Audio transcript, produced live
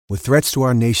With threats to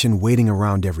our nation waiting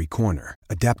around every corner,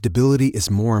 adaptability is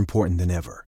more important than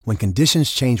ever. When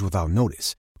conditions change without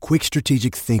notice, quick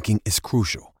strategic thinking is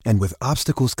crucial. And with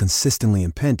obstacles consistently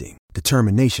impending,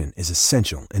 determination is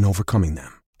essential in overcoming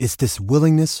them. It's this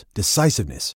willingness,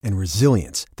 decisiveness, and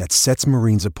resilience that sets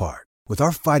Marines apart. With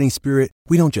our fighting spirit,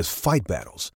 we don't just fight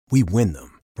battles, we win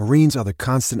them. Marines are the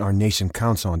constant our nation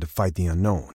counts on to fight the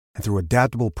unknown. And through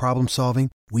adaptable problem solving,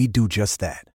 we do just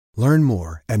that. Learn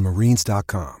more at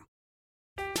marines.com.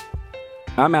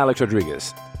 I'm Alex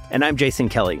Rodriguez. And I'm Jason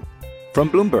Kelly. From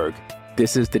Bloomberg,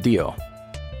 this is The Deal.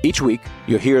 Each week,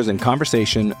 you'll hear us in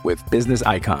conversation with business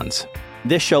icons.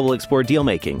 This show will explore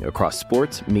deal-making across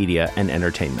sports, media, and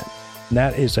entertainment.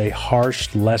 That is a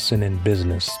harsh lesson in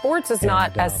business. Sports is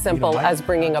not as simple as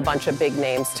bringing a bunch of big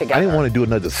names together. I didn't want to do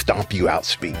another stomp you out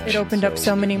speech. It opened up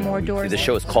so many more doors. The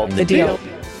show is called The Deal.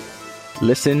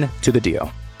 Listen to The Deal.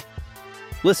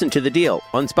 Listen to The Deal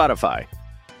on Spotify.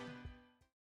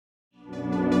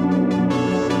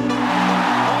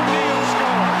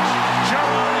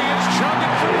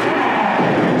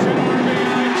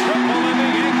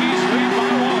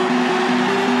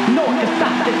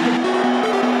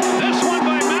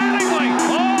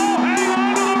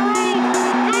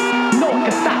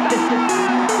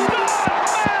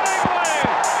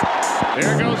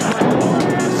 There goes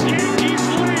Gregorius. Yankees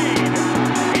lead.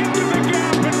 Into the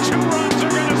gap, and 2 runs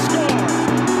are going to score.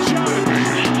 Judge,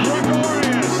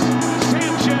 Gregorius,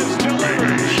 Sanchez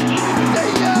delivers.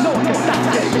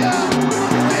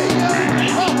 A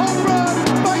home run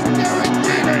by Derek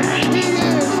Jeter. He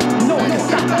is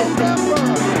November.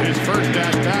 His first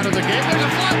at-bat of the game. There's a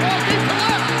fly ball deep to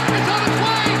left. It's on its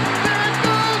way. There it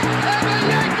goes. And the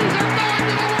Yankees are going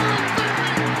to the World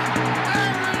Series.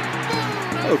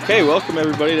 Okay, welcome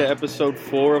everybody to episode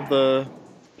 4 of the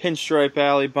Pinstripe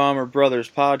Alley Bomber Brothers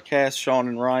podcast. Sean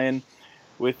and Ryan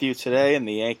with you today, and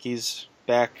the Yankees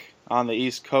back on the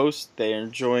East Coast. They are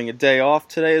enjoying a day off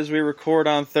today as we record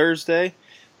on Thursday.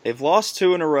 They've lost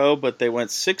 2 in a row, but they went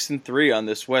 6-3 on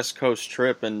this West Coast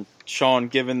trip. And Sean,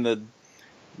 given the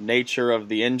nature of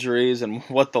the injuries and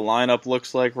what the lineup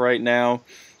looks like right now,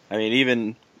 I mean,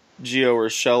 even Gio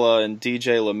Urshela and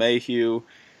DJ LeMahieu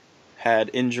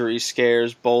had injury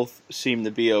scares. Both seem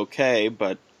to be okay,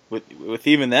 but with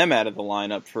even them out of the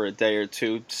lineup for a day or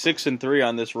two, 6-3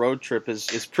 on this road trip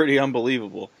is pretty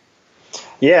unbelievable.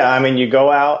 Yeah, I mean, you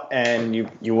go out and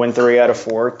you win 3 out of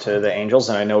 4 to the Angels,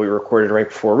 and I know we recorded right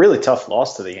before. Really tough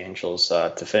loss to the Angels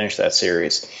to finish that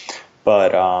series.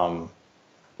 But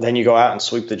then you go out and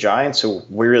sweep the Giants, who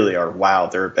really are, wow,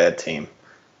 they're a bad team.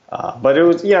 But it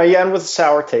was, you end with a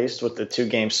sour taste with the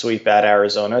 2-game sweep at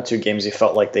Arizona, 2 games you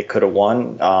felt like they could have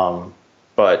won.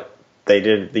 But they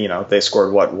did, they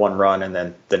scored, 1 run, and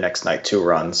then the next night 2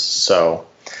 runs. So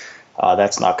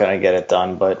that's not going to get it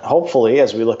done. But hopefully,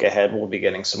 as we look ahead, we'll be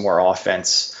getting some more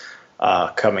offense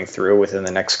coming through within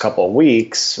the next couple of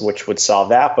weeks, which would solve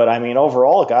that. But, I mean,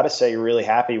 overall, got to say you're really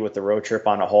happy with the road trip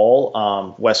on a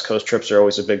whole. West Coast trips are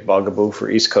always a big bugaboo for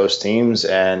East Coast teams.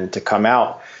 And to come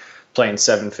out playing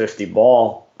 750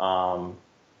 ball,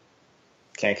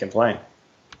 can't complain.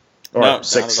 Or No,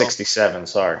 667,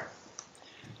 sorry.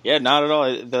 Yeah, not at all.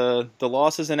 The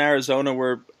losses in Arizona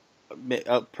were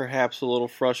perhaps a little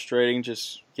frustrating,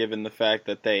 just given the fact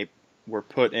that they were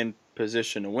put in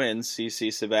position to win. CC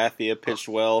Sabathia pitched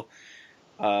well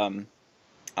on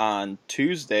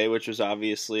Tuesday, which was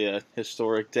obviously a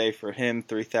historic day for him.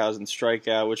 3,000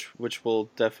 strikeout, which we'll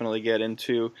definitely get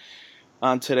into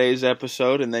on today's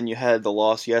episode. And then you had the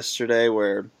loss yesterday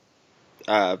where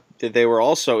they were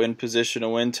also in position to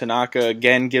win. Tanaka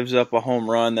again gives up a home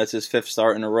run. That's his 5th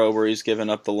start in a row where he's given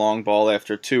up the long ball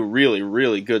after 2 really,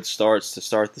 really good starts to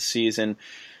start the season.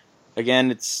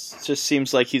 Again, it just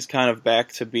seems like he's kind of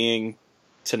back to being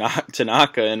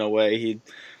Tanaka in a way.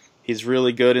 He's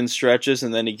really good in stretches,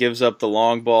 and then he gives up the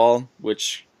long ball,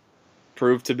 which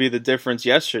proved to be the difference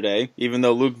yesterday. Even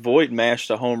though Luke Voit mashed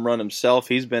a home run himself,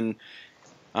 he's been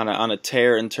on a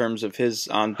tear in terms of his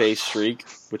on-base streak,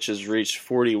 which has reached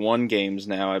 41 games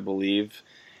now, I believe.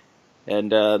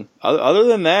 And other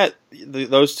than that,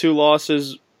 those 2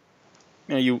 losses,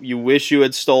 you wish you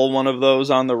had stole one of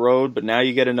those on the road, but now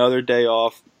you get another day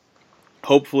off.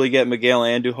 Hopefully get Miguel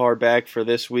Andujar back for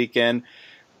this weekend.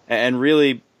 And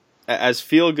really, as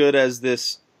feel-good as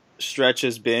this stretch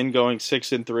has been, going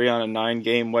 6-3 on a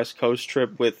 9-game West Coast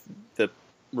trip with the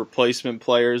replacement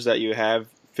players that you have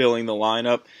filling the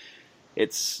lineup,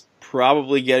 it's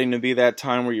probably getting to be that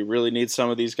time where you really need some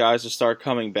of these guys to start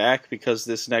coming back, because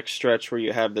this next stretch where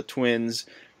you have the Twins,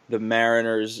 the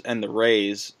Mariners, and the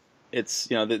Rays, it's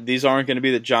these aren't going to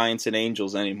be the Giants and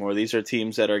Angels anymore. These are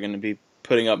teams that are going to be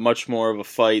putting up much more of a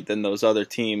fight than those other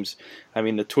teams. I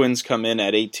mean, the Twins come in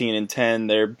at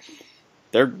 18-10.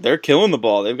 They're killing the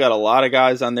ball. They've got a lot of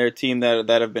guys on their team that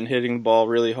have been hitting the ball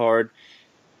really hard,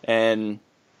 and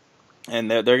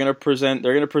they're going to present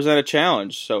a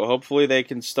challenge. So hopefully they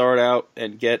can start out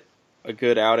and get a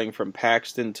good outing from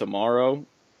Paxton tomorrow,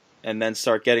 and then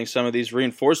start getting some of these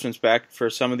reinforcements back for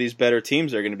some of these better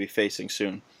teams they're going to be facing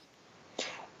soon.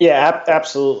 Yeah,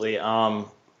 absolutely.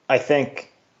 I think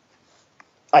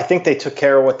they took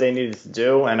care of what they needed to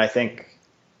do, and I think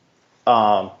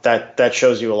that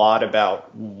shows you a lot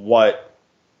about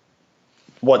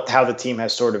how the team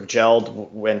has sort of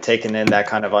gelled when taking in that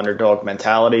kind of underdog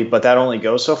mentality. But that only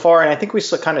goes so far, and I think we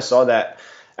kind of saw that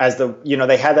as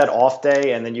they had that off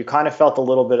day, and then you kind of felt a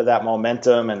little bit of that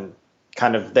momentum, and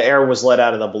kind of the air was let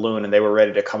out of the balloon, and they were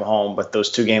ready to come home. But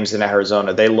those 2 games in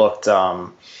Arizona, they looked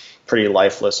pretty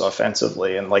lifeless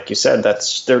offensively, and like you said,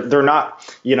 they're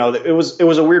not. It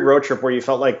was a weird road trip where you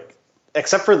felt like,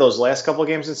 except for those last couple of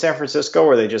games in San Francisco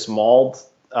where they just mauled,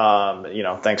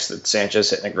 thanks to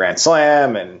Sanchez hitting a grand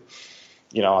slam, and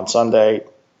on Sunday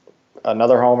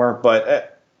another homer.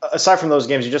 But aside from those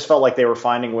games, you just felt like they were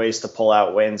finding ways to pull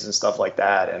out wins and stuff like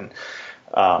that, and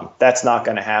that's not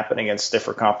going to happen against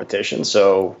stiffer competition.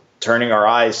 So turning our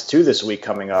eyes to this week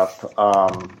coming up.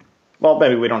 Well,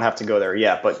 maybe we don't have to go there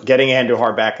yet, but getting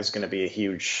Andujar back is going to be a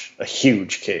huge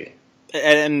key.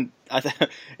 And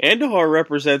Andujar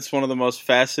represents one of the most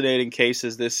fascinating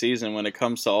cases this season when it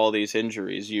comes to all these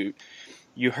injuries. You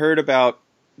heard about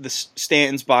the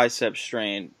Stanton's bicep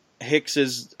strain,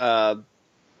 Hicks's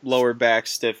lower back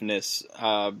stiffness,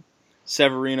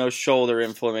 Severino's shoulder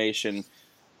inflammation,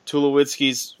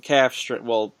 Tulowitzki's calf strain.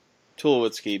 Well,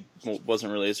 Tulowitzki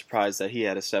wasn't really a surprise that he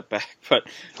had a setback, but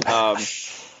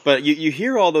but you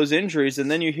hear all those injuries, and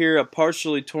then you hear a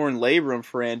partially torn labrum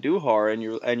for Andujar,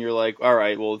 and you're like, all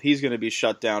right, well, he's going to be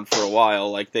shut down for a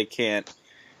while. Like, they can't.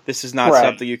 This is not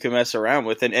something you can mess around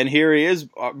with. And here he is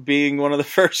being one of the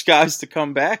first guys to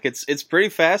come back. It's pretty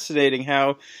fascinating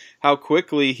how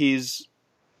quickly he's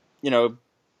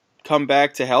come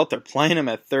back to health. They're playing him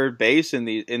at third base in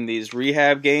these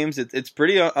rehab games. It's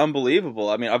pretty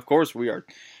unbelievable. I mean, of course, we are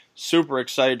super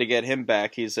excited to get him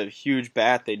back. He's a huge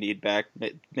bat they need back.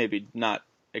 Maybe not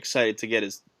excited to get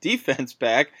his defense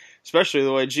back, especially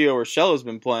the way Gio Urshela has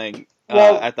been playing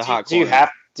at the hot corner.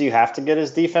 Do you have to get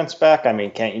his defense back? I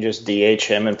mean, can't you just DH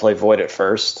him and play Voit at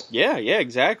first? Yeah,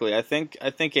 exactly. I think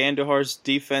Andujar's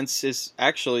defense is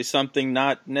actually something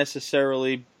not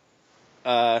necessarily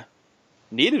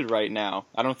needed right now.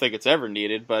 I don't think it's ever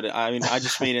needed, but I mean, I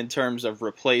just mean in terms of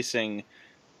replacing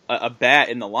a bat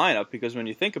in the lineup, because when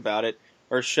you think about it,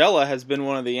 Urshela has been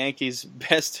one of the Yankees'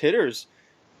 best hitters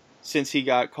since he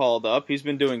got called up. He's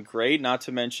been doing great, not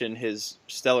to mention his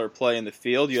stellar play in the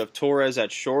field. You have Torres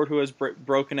at short, who has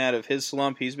broken out of his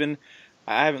slump.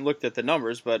 I haven't looked at the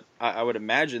numbers, but I would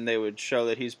imagine they would show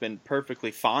that he's been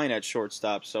perfectly fine at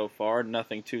shortstop so far,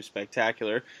 nothing too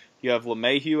spectacular. You have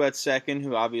LeMahieu at second,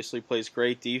 who obviously plays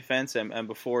great defense, and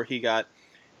before he got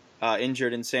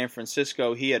injured in San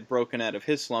Francisco, he had broken out of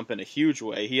his slump in a huge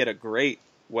way. He had a great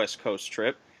West Coast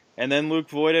trip. And then Luke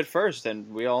Voit at first,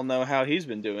 and we all know how he's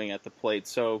been doing at the plate.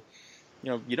 So,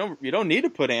 you don't need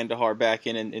to put Andujar back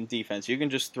in defense. You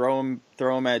can just throw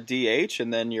him at DH,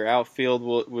 and then your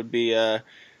outfield would be, I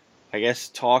guess,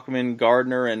 Tauchman,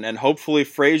 Gardner, and hopefully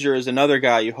Frazier is another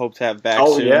guy you hope to have back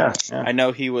soon. Yeah. I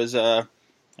know he was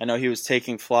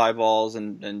taking fly balls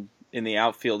and in the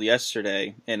outfield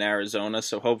yesterday in Arizona,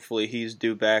 so hopefully he's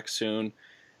due back soon.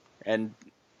 And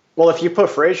well, if you put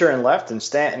Frazier in left and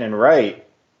Stanton in right,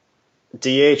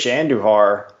 DH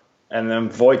Andujar, and then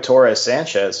Voit, Torres,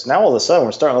 Sanchez, now all of a sudden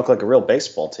we're starting to look like a real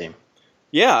baseball team.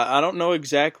 Yeah, I don't know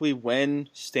exactly when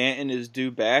Stanton is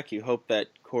due back. You hope that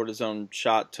cortisone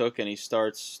shot took and he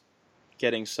starts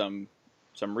getting some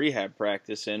rehab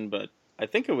practice in, but I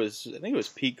think it was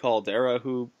Pete Caldera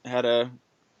who had a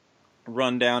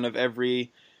rundown of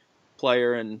every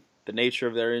player and the nature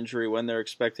of their injury, when they're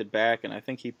expected back, and I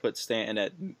think he put Stanton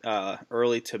at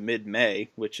early to mid-May,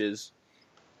 which is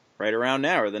right around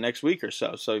now or the next week or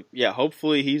so. So yeah,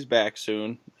 hopefully he's back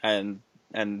soon, and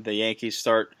the Yankees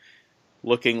start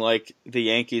looking like the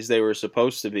Yankees they were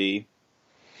supposed to be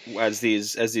as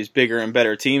these bigger and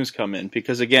better teams come in.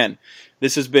 Because again,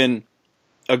 this has been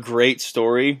a great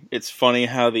story. It's funny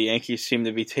how the Yankees seem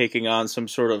to be taking on some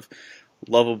sort of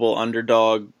lovable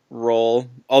underdog role.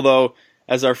 Although,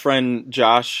 as our friend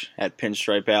Josh at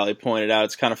Pinstripe Alley pointed out,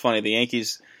 it's kind of funny. The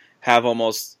Yankees have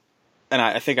almost,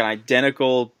 I think, an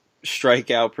identical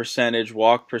strikeout percentage,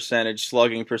 walk percentage,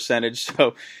 slugging percentage.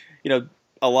 So,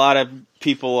 a lot of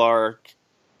people are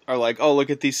are like, oh, look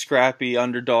at these scrappy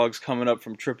underdogs coming up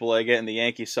from AAA getting the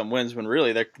Yankees some wins, when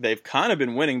really they've kind of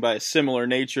been winning by a similar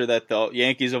nature that the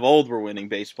Yankees of old were winning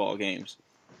baseball games.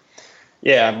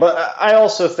 Yeah, but I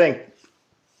also think,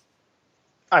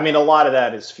 I mean, a lot of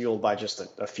that is fueled by just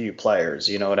a few players.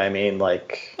 You know what I mean?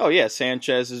 Like, oh yeah,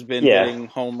 Sanchez has been hitting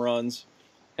home runs,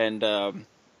 and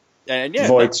yeah,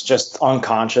 Voigt's just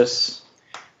unconscious.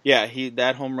 Yeah,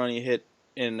 that home run he hit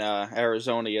in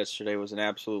Arizona yesterday was an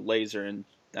absolute laser, and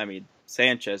I mean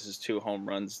Sanchez's 2 home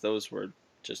runs, those were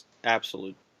just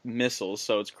absolute missiles.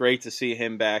 So it's great to see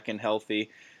him back and healthy.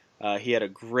 He had a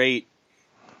great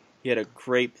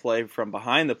play from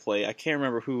behind the plate. I can't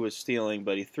remember who was stealing,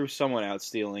 but he threw someone out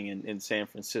stealing in San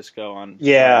Francisco on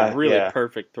a really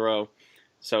perfect throw.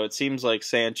 So it seems like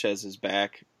Sanchez is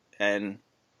back, and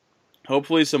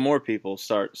hopefully some more people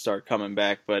start coming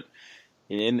back. But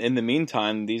in the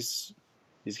meantime, these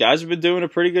guys have been doing a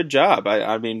pretty good job.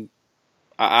 I mean,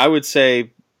 I would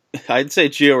say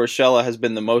Gio Urshela has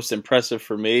been the most impressive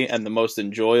for me and the most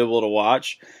enjoyable to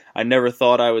watch. I never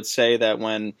thought I would say that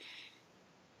when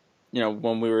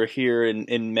we were here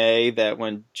in May, that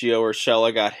when Gio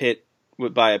Urshela got hit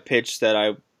by a pitch that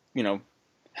I,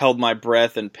 held my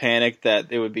breath and panicked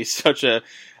that it would be such a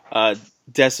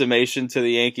decimation to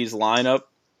the Yankees lineup.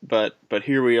 But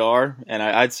here we are, and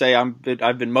I'd say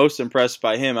I've been most impressed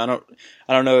by him. I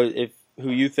don't know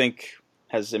who you think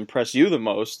has impressed you the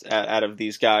most out of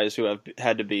these guys who have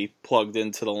had to be plugged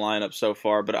into the lineup so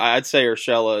far, but I'd say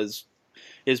Urshela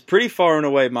is pretty far and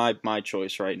away my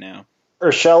choice right now.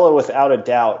 Urshela, without a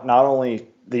doubt, not only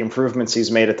the improvements he's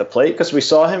made at the plate, because we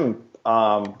saw him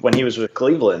when he was with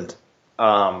Cleveland,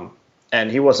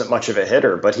 and he wasn't much of a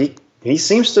hitter, but he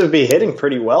seems to be hitting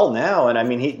pretty well now. And I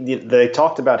mean, they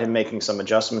talked about him making some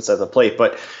adjustments at the plate,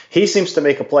 but he seems to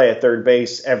make a play at third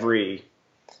base every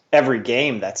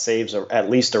game that saves at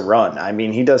least a run. I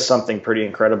mean, he does something pretty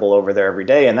incredible over there every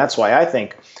day. And that's why I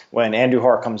think when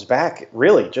Andujar comes back,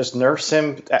 really just nurse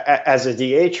him as a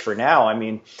DH for now. I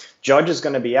mean, Judge is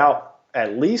going to be out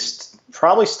at least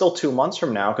probably still 2 months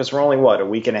from now, because we're only, a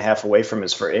week and a half away from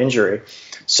his injury.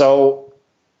 So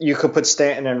you could put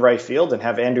Stanton in right field and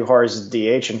have Andujar as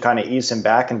DH and kind of ease him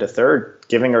back into third,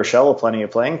 giving Urshela plenty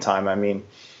of playing time. I mean,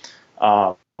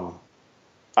 I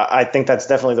think that's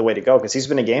definitely the way to go, because he's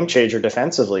been a game changer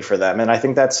defensively for them. And I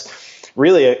think that's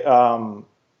really,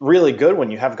 really good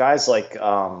when you have guys like,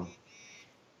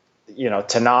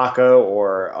 Tanaka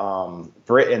or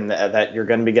Britton that you're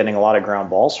going to be getting a lot of ground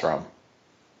balls from.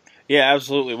 Yeah,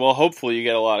 absolutely. Well, hopefully you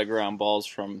get a lot of ground balls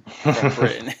from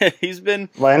Britton. He's been...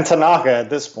 Well, and Tanaka at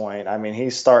this point, I mean,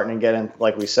 he's starting to get in,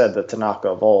 like we said, the Tanaka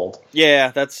of old.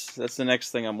 Yeah, that's the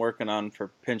next thing I'm working on for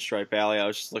Pinstripe Alley. I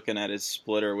was just looking at his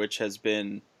splitter, which has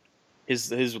been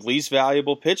his least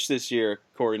valuable pitch this year,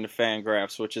 according to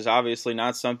Fangraphs, which is obviously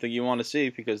not something you want to see,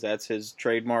 because that's his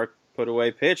trademark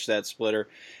put-away pitch, that splitter.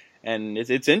 And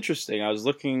it's interesting. I was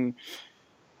looking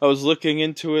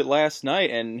into it last night,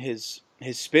 and his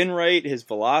spin rate, his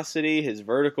velocity, his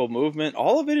vertical movement,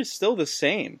 all of it is still the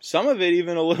same. Some of it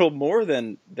even a little more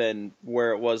than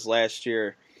where it was last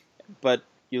year. But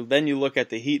then you look at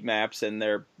the heat maps, and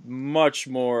they're much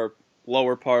more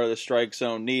lower part of the strike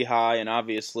zone, knee high, and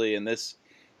obviously in this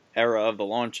era of the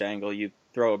launch angle, you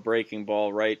throw a breaking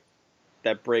ball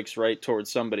that breaks right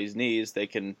towards somebody's knees, they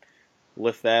can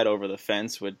lift that over the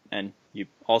fence, and you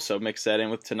also mix that in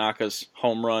with Tanaka's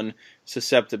home run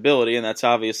susceptibility, and that's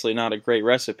obviously not a great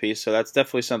recipe. So that's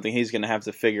definitely something he's going to have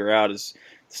to figure out, is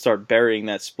to start burying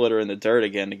that splitter in the dirt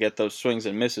again to get those swings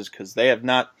and misses, because they've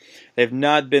not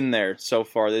been there so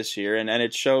far this year, and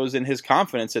it shows in his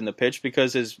confidence in the pitch,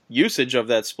 because his usage of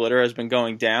that splitter has been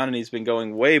going down, and he's been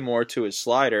going way more to his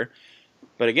slider.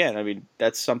 But again, I mean,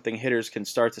 that's something hitters can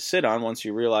start to sit on once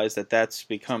you realize that that's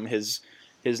become his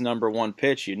number one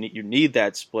pitch. You need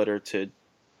that splitter to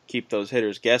keep those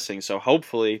hitters guessing. So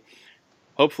hopefully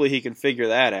he can figure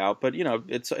that out. But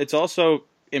it's also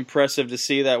impressive to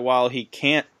see that while he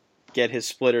can't get his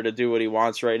splitter to do what he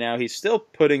wants right now, he's still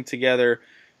putting together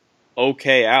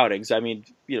okay outings. I mean,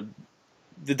 the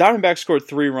Diamondbacks scored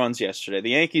 3 runs yesterday.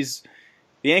 The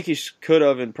Yankees could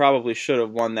have and probably should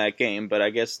have won that game, but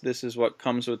I guess this is what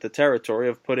comes with the territory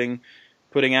of putting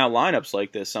out lineups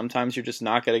like this. Sometimes you're just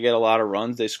not going to get a lot of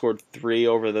runs. They scored 3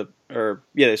 over this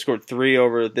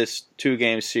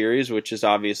 2-game series, which is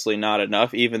obviously not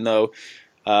enough, even though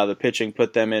the pitching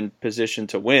put them in position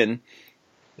to win,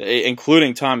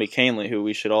 including Tommy Kahnle, who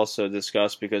we should also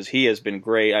discuss, because he has been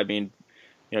great. I mean,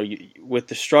 with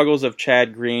the struggles of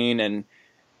Chad Green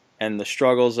and the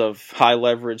struggles of high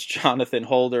leverage Jonathan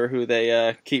Holder, who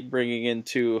they keep bringing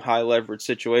into high leverage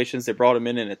situations, they brought him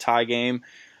in a tie game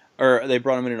or they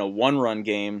brought him in a 1-run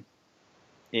game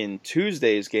in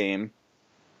Tuesday's game,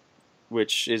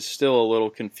 which is still a little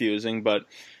confusing. But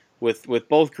with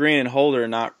both Green and Holder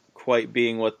not quite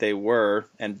being what they were,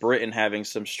 and Britton having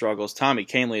some struggles, Tommy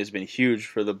Kahnle has been huge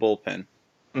for the bullpen.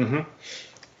 Mm-hmm.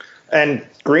 And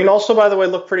Green also, by the way,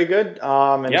 looked pretty good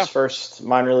in his first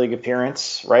minor league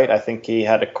appearance, right? I think he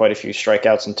had quite a few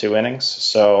strikeouts in 2 innings,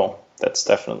 so that's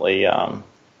definitely a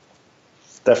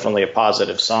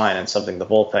positive sign and something the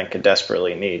bullpen could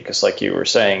desperately need. Because, like you were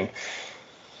saying,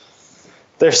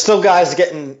 there's still guys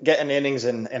getting innings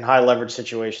in high leverage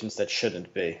situations that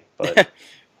shouldn't be. But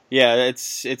yeah, it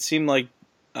seemed like,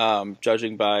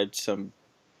 judging by some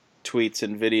tweets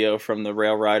and video from the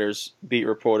Rail Riders beat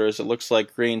reporters, it looks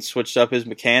like Green switched up his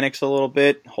mechanics a little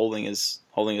bit, holding his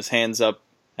hands up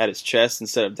at his chest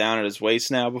instead of down at his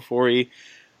waist now before he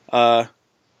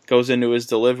goes into his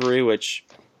delivery, which,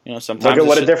 you know, sometimes look at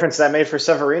what a difference that made for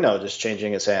Severino, just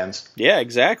changing his hands. Yeah,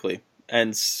 exactly.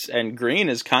 And Green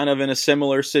is kind of in a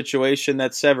similar situation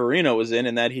that Severino was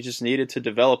in that he just needed to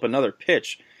develop another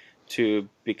pitch to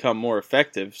become more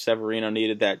effective. Severino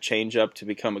needed that changeup to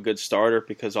become a good starter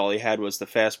because all he had was the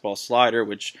fastball slider,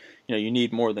 which, you know, you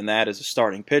need more than that as a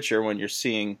starting pitcher when you're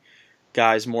seeing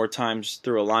guys more times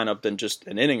through a lineup than just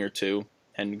an inning or two.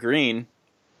 And Green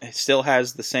still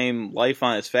has the same life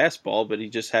on his fastball, but he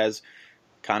just has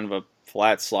kind of a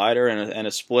flat slider and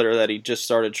a splitter that he just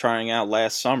started trying out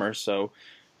last summer. So,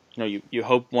 you know, you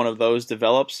hope one of those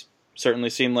develops. Certainly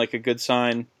seemed like a good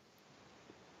sign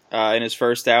in his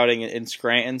first outing in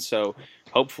Scranton, so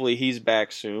hopefully he's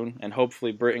back soon, and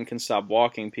hopefully Britton can stop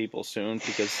walking people soon,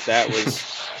 because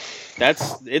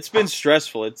it's been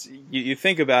stressful. You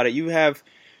think about it, you have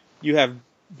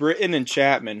Britton and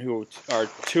Chapman, who are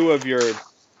two of your,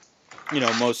 you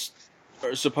know,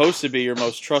 are supposed to be your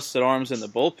most trusted arms in the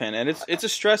bullpen, and it's a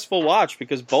stressful watch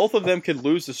because both of them could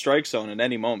lose the strike zone at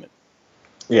any moment.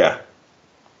 Yeah,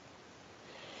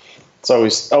 it's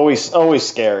always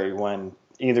scary when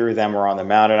either of them are on the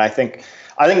mound, and I think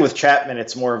with Chapman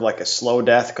it's more of like a slow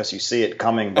death because you see it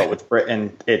coming, but with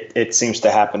Britton it seems to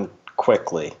happen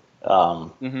quickly.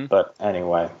 But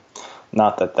anyway,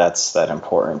 not that that's that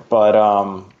important.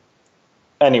 But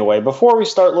anyway, before we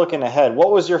start looking ahead,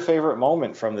 what was your favorite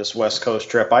moment from this West Coast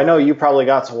trip? I know you probably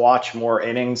got to watch more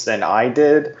innings than I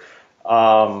did,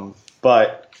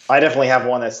 but I definitely have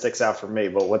one that sticks out for me.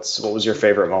 But what was your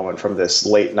favorite moment from this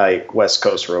late night West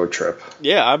Coast road trip?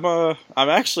 Yeah, I'm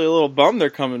actually a little bummed they're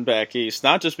coming back east.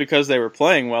 Not just because they were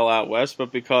playing well out west, but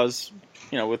because,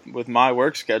 you know, with my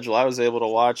work schedule, I was able to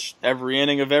watch every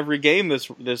inning of every game this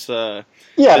but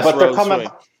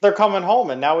they're coming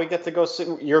home, and now we get to go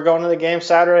see. You're going to the game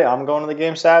Saturday. I'm going to the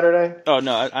game Saturday. Oh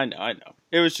no, I know.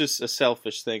 It was just a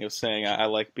selfish thing of saying I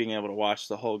like being able to watch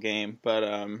the whole game,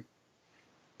 but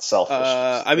selfish.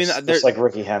 I mean, just like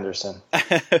Ricky Henderson.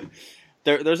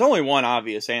 There's only one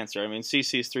obvious answer. I mean,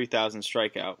 CC's 3,000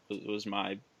 strikeout was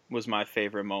my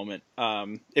favorite moment.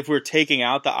 If we're taking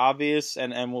out the obvious,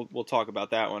 and we'll talk about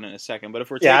that one in a second. But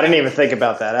if we're I didn't even think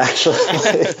about that actually.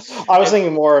 I was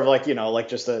thinking more of like, you know, like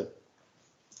just a.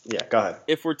 Yeah, go ahead.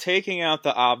 If we're taking out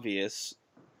the obvious,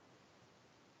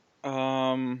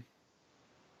 I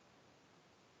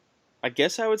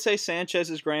guess I would say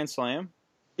Sanchez's grand slam.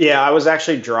 Yeah, I was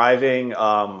actually driving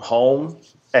home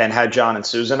and had John and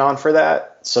Susan on for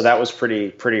that, so that was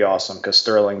pretty awesome because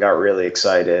Sterling got really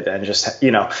excited and just,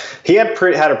 you know, he had a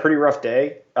pretty rough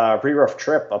day, pretty rough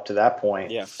trip up to that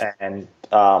point. Yeah, and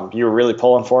you were really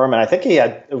pulling for him, and I think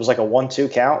it was like a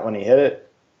 1-2 count when he hit it.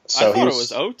 So I thought it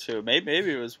was 0-2.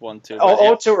 Maybe it was 1-2.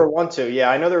 Oh, 0-2 or 1-2. Yeah,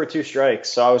 I know there were 2 strikes,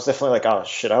 so I was definitely like, oh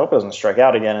shit, I hope it doesn't strike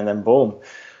out again. And then boom,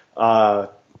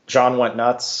 John went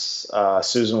nuts.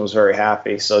 Susan was very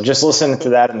happy. So just listening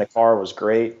to that in the car was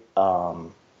great.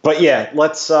 But yeah,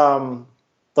 let's talk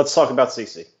about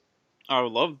CC. I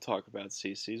would love to talk about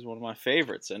CC. He's one of my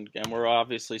favorites, and we're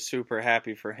obviously super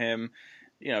happy for him.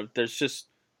 You know, there's just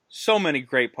so many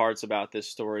great parts about this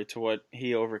story, to what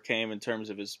he overcame in terms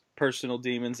of his personal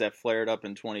demons that flared up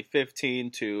in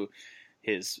 2015 to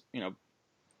his, you know,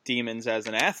 demons as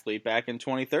an athlete back in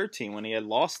 2013 when he had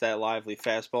lost that lively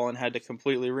fastball and had to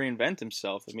completely reinvent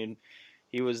himself. I mean,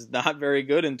 he was not very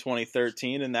good in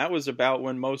 2013, and that was about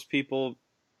when most people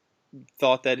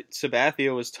thought that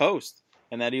Sabathia was toast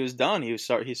and that he was done. He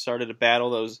started to battle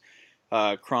those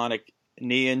chronic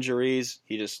knee injuries.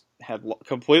 He just had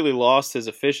completely lost his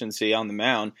efficiency on the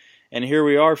mound. And here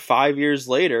we are 5 years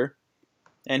later,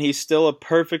 and he's still a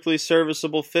perfectly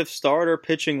serviceable fifth starter,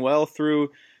 pitching well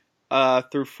through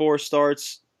 4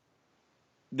 starts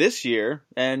this year.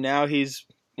 And now he's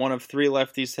one of 3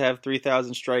 lefties to have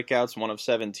 3,000 strikeouts, one of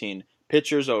 17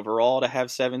 pitchers overall to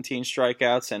have 17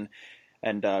 strikeouts,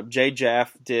 and Jay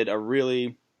Jaff did a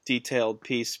really detailed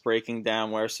piece breaking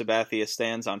down where Sabathia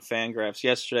stands on Fangraphs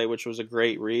yesterday, which was a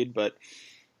great read. But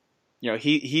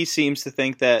he seems to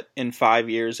think that in 5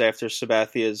 years after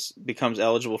Sabathia becomes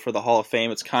eligible for the Hall of Fame,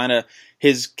 it's kind of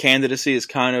his candidacy is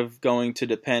kind of going to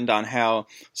depend on how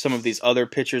some of these other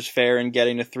pitchers fare in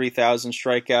getting to 3,000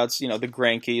 strikeouts. The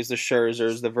Greinke's, the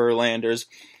Scherzers, the Verlanders.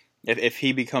 If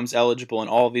he becomes eligible and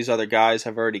all of these other guys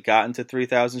have already gotten to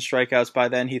 3,000 strikeouts by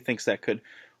then, he thinks that could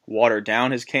water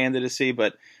down his candidacy.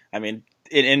 But I mean,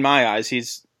 in my eyes,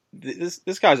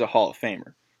 this guy's a Hall of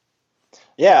Famer.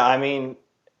 Yeah, I mean,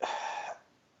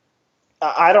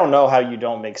 I don't know how you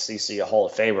don't make CeCe a Hall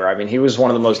of Famer. I mean, he was one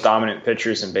of the most dominant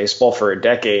pitchers in baseball for a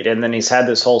decade, and then he's had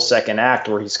this whole second act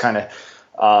where he's kind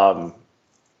of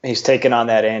he's taken on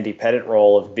that Andy Pettitte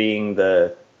role of being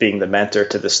the mentor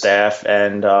to the staff,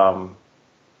 and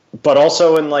but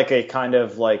also in like a kind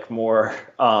of like more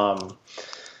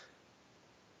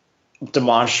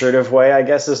demonstrative way, I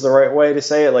guess is the right way to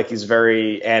say it. Like he's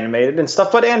very animated and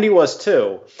stuff, but Andy was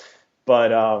too.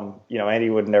 But Andy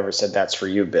would never said that's for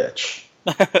you, bitch.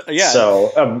 Yeah.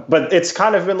 So, but it's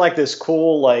kind of been like this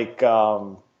cool, like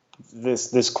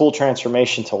this cool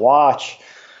transformation to watch.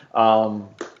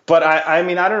 But I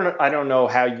mean, I don't know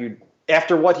how you,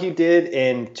 after what he did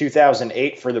in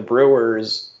 2008 for the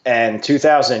Brewers and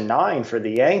 2009 for the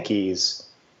Yankees,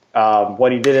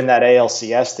 what he did in that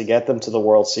ALCS to get them to the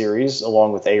World Series,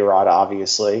 along with A-Rod,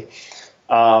 obviously.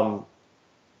 And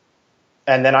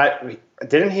then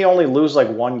didn't he only lose like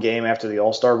one game after the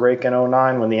All-Star break in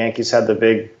 2009 when the Yankees had the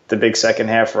big second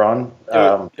half run?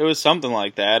 It was something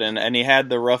like that, and he had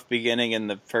the rough beginning in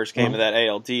the first game of that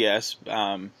ALDS,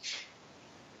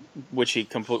 which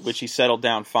he settled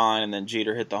down fine, and then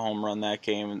Jeter hit the home run that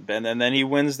game, and then he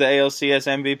wins the ALCS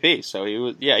MVP. So he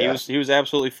was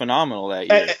absolutely phenomenal that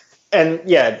year. And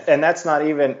that's not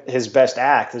even his best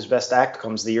act. His best act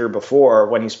comes the year before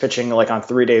when he's pitching like on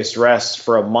 3 days rest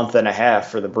for a month and a half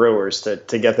for the Brewers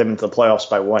to get them into the playoffs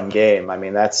by one game. I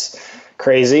mean, that's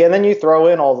crazy. And then you throw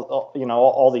in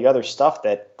all the other stuff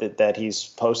that he's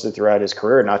posted throughout his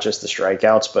career, not just the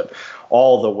strikeouts, but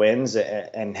all the wins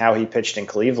and how he pitched in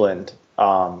Cleveland,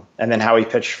 and then how he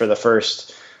pitched for the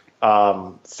first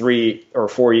 3 or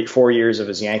 4 years of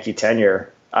his Yankee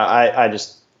tenure. I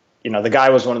just. The guy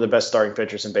was one of the best starting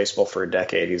pitchers in baseball for a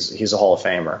decade. He's a Hall of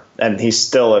Famer, and he's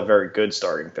still a very good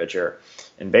starting pitcher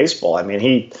in baseball. I mean,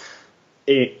 he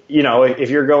if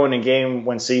you're going a game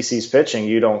when CeCe's pitching,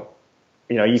 you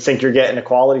think you're getting a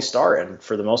quality start, and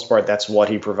for the most part, that's what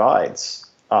he provides.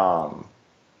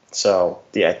 So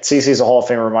yeah, CeCe's a Hall of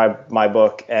Famer in my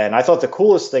book, and I thought the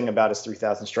coolest thing about his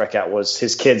 3,000 strikeout was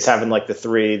his kids having like the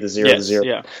 3, the 0, the 0.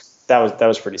 Yeah. That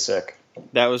was pretty sick.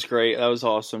 That was great. That was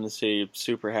awesome to see.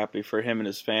 Super happy for him and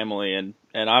his family. And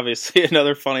obviously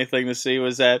another funny thing to see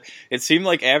was that it seemed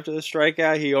like after the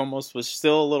strikeout, he almost was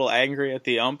still a little angry at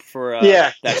the ump for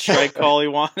that strike call he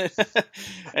wanted.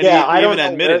 And I don't even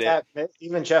know admitted where that,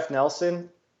 even Jeff Nelson,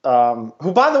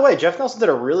 who, by the way, Jeff Nelson did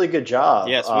a really good job.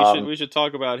 Yes, we should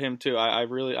talk about him too.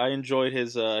 I enjoyed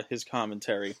his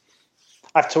commentary.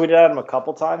 I've tweeted at him a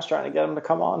couple times trying to get him to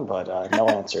come on, but no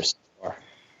answers so far.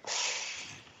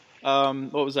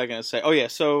 What was I going to say? Oh, yeah,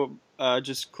 so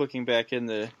just clicking back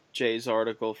into Jay's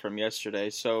article from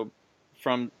yesterday. So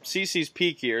from CeCe's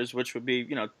peak years, which would be,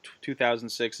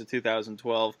 2006 to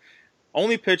 2012,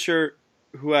 only pitcher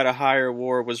who had a higher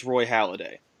WAR was Roy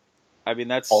Halladay. I mean,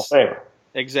 that's... Hall of Famer.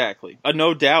 Exactly. A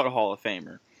no doubt Hall of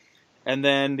Famer. And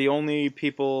then the only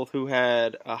people who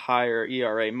had a higher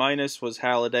ERA minus was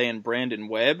Halladay and Brandon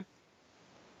Webb.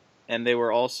 And they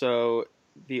were also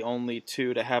the only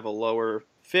two to have a lower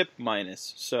FIP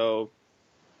minus. So,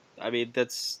 I mean,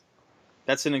 that's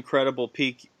an incredible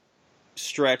peak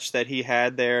stretch that he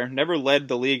had there. Never led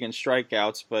the league in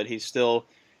strikeouts, but he still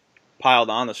piled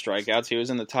on the strikeouts. He was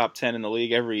in the top 10 in the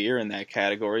league every year in that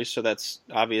category, so that's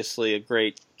obviously a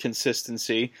great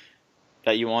consistency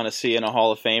that you want to see in a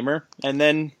Hall of Famer. And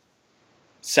then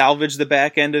salvage the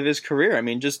back end of his career. I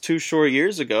mean, just 2 short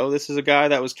years ago, this is a guy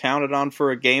that was counted on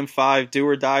for a Game 5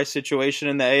 do-or-die situation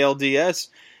in the ALDS,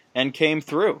 and came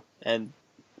through. And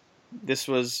this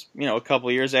was, a couple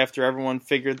of years after everyone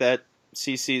figured that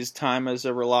CeCe's time as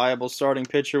a reliable starting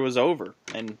pitcher was over.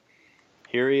 And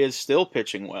here he is still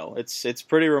pitching well. It's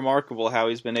pretty remarkable how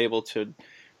he's been able to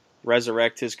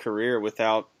resurrect his career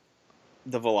without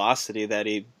the velocity that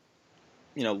he,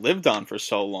 lived on for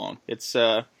so long. It's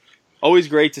always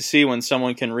great to see when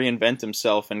someone can reinvent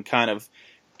himself and kind of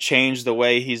change the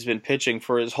way he's been pitching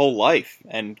for his whole life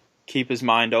and keep his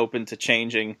mind open to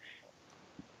changing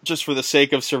just for the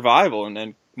sake of survival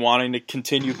and wanting to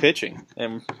continue pitching.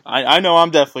 And I know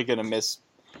I'm definitely going to miss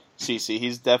CC.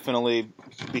 He's definitely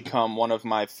become one of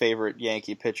my favorite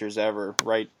Yankee pitchers ever,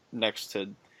 right next to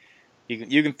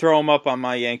you can throw him up on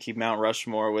my Yankee Mount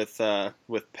Rushmore with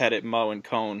Pettit, Mo, and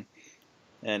Cone,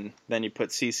 and then you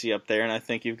put CC up there, and I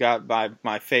think you've got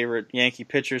my favorite Yankee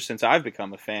pitcher since I've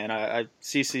become a fan.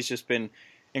 CC's just been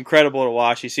incredible to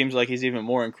watch. He seems like he's even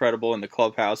more incredible in the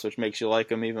clubhouse, which makes you like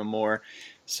him even more.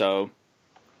 So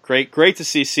great to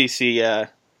see CC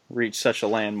reach such a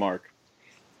landmark.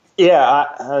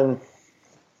 Yeah,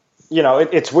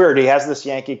 it's weird. He has this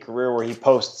Yankee career where he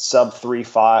posts sub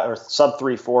 3.5 or sub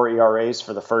 3.4 ERAs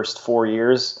for the first 4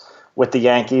 years with the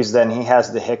Yankees. Then he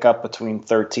has the hiccup between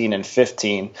 13 and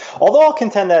 15. Although I'll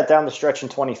contend that down the stretch in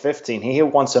 2015, he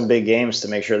won some big games to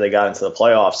make sure they got into the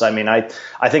playoffs. I mean, I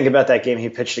think about that game he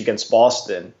pitched against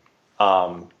Boston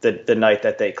the night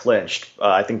that they clinched.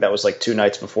 I think that was like 2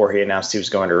 nights before he announced he was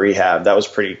going to rehab. That was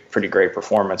pretty great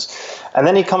performance. And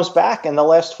then he comes back in the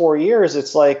last 4 years.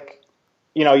 It's like,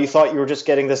 you thought you were just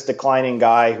getting this declining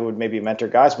guy who would maybe mentor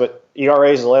guys, but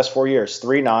ERAs the last 4 years,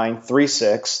 3.9,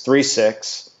 3.6,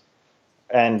 3.6,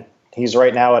 and he's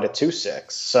right now at a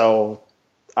 2.6. So,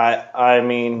 I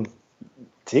mean,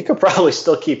 he could probably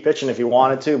still keep pitching if he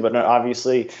wanted to, but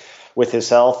obviously with his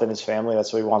health and his family,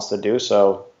 that's what he wants to do.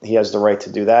 So he has the right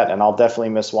to do that, and I'll definitely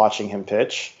miss watching him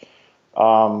pitch.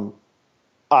 I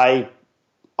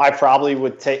probably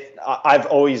would take – I've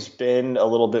always been a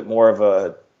little bit more of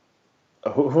a –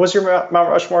 who was your Mount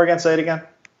Rushmore again? Say it again.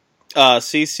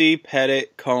 CC,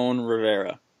 Pettit, Cone,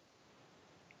 Rivera.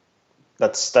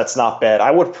 That's not bad. I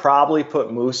would probably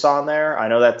put Moose on there. I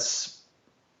know that's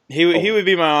he would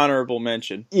be my honorable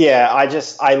mention. Yeah,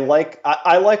 I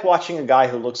like watching a guy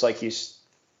who looks like he's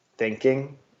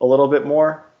thinking a little bit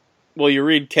more. Well, you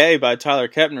read K by Tyler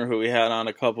Kepner, who we had on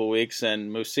a couple weeks,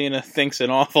 and Mussina thinks an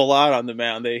awful lot on the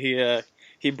mound.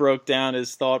 He broke down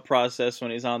his thought process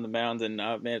when he's on the mound, and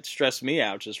man, it stressed me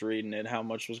out just reading it, how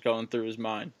much was going through his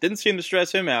mind. Didn't seem to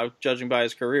stress him out, judging by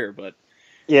his career, but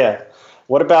yeah.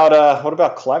 What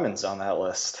about Clemens on that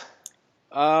list?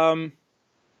 I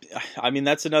mean,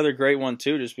 that's another great one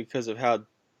too, just because of how.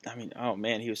 I mean, oh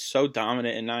man, he was so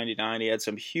dominant in '99. He had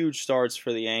some huge starts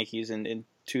for the Yankees in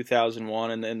 2001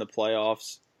 and in the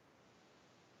playoffs.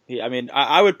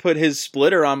 I would put his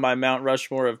splitter on my Mount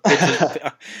Rushmore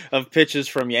of pitches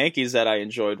from Yankees that I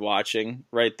enjoyed watching,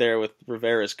 right there with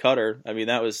Rivera's cutter. I mean,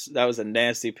 that was a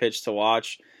nasty pitch to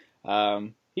watch.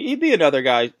 He'd be another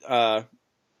guy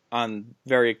on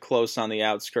very close on the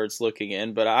outskirts looking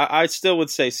in, but I still would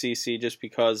say CC just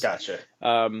because. Gotcha.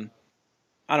 I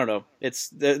don't know.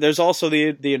 There's also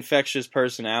the infectious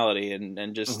personality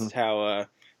and just how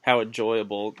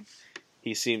enjoyable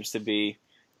he seems to be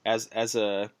as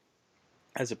a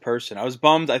person. I was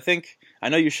bummed. I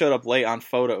know you showed up late on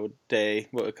photo day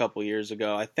a couple years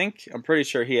ago. I'm pretty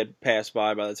sure he had passed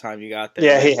by the time you got there.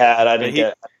 Yeah, he had. I didn't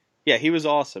get. Yeah, he was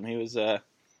awesome. He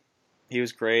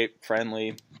was great,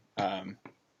 friendly.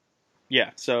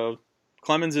 So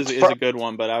Clemens is a good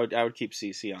one, but I would keep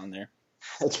CC on there.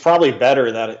 It's probably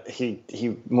better that he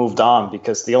moved on,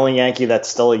 because the only Yankee that's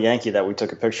still a Yankee that we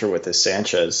took a picture with is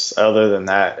Sanchez. Other than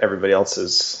that, everybody else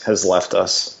has left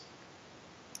us.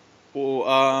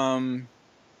 Well,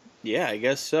 yeah, I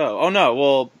guess so. Oh no,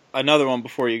 well, another one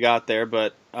before you got there,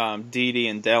 but Didi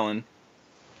and Dellin.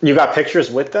 You got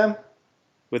pictures with them?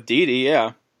 With Didi,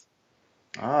 yeah.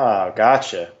 Ah,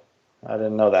 gotcha. I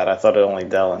didn't know that. I thought it only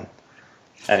Dellin.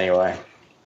 Anyway.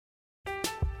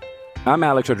 I'm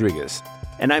Alex Rodriguez.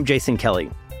 And I'm Jason Kelly.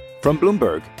 From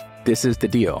Bloomberg, this is The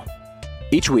Deal.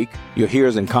 Each week, you'll hear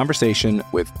us in conversation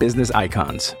with business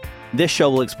icons. This show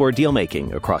will explore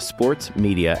deal-making across sports,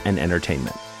 media, and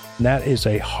entertainment. That is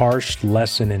a harsh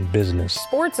lesson in business.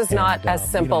 Sports is not as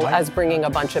simple as bringing a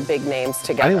bunch of big names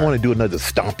together. I didn't want to do another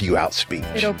stomp you out speech.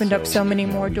 It opened up so many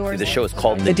more doors. The show is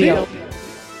called The Deal.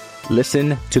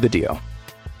 Listen to The Deal.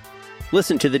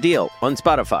 Listen to The Deal on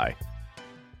Spotify.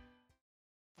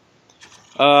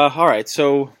 All right,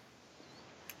 so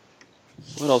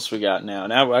what else we got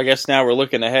now? I guess we're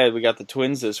looking ahead. We got the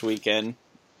Twins this weekend,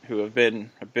 who have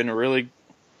been a really,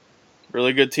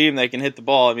 really good team. They can hit the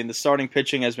ball. I mean, the starting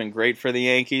pitching has been great for the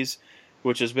Yankees,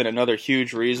 which has been another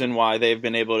huge reason why they've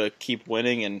been able to keep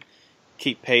winning and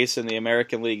keep pace in the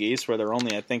American League East, where they're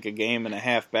only, I think, a game and a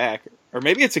half back. Or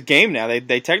maybe it's a game now.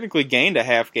 They technically gained a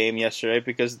half game yesterday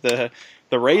because the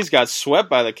Rays got swept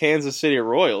by the Kansas City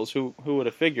Royals. Who would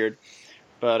have figured?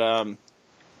 But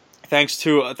thanks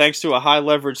to a high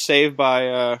leverage save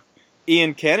by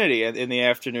Ian Kennedy in the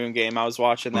afternoon game, I was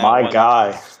watching that. My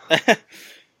guy.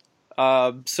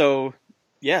 So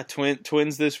Yeah,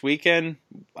 Twins this weekend.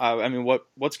 I mean,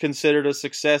 what's considered a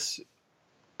success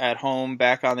at home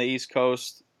back on the East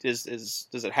Coast? Does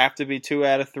it have to be 2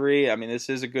 out of 3? I mean, this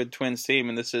is a good Twins team,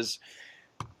 and this is,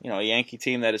 a Yankee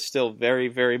team that is still very,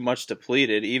 very much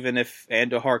depleted. Even if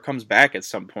Andujar comes back at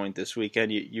some point this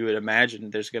weekend, you would imagine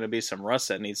there's going to be some rust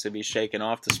that needs to be shaken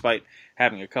off, despite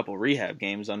having a couple rehab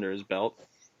games under his belt.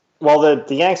 Well,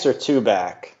 the Yanks are 2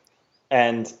 back,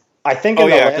 and I think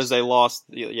because they lost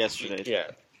yesterday.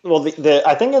 Yeah. Well,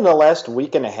 I think in the last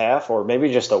week and a half, or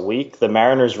maybe just a week, the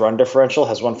Mariners' run differential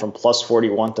has went from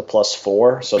 +41 to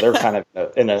 +4, so they're kind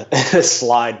of in a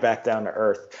slide back down to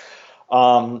earth.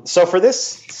 So for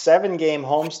this 7-game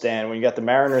homestand, when you got the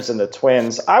Mariners and the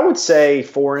Twins, I would say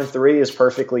 4-3 is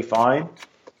perfectly fine.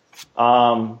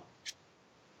 I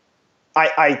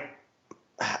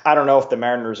don't know if the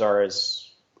Mariners are as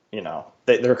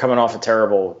they're coming off a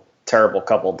terrible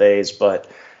couple days, but.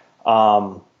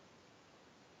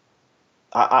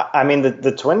 I mean,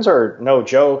 the Twins are no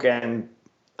joke, and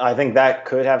I think that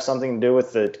could have something to do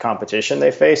with the competition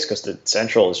they face because the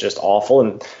Central is just awful.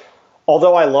 And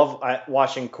although I love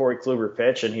watching Corey Kluber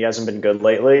pitch, and he hasn't been good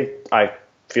lately, I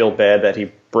feel bad that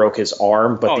he broke his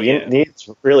arm. But the Indians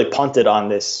really punted on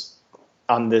this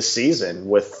season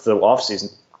with the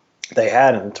offseason they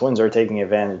had, and the Twins are taking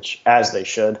advantage as they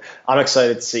should. I'm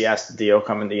excited to see Astudillo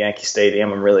come into Yankee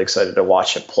Stadium. I'm really excited to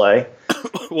watch him play.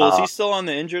 Well, is he still on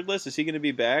the injured list? Is he going to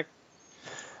be back?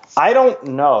 I don't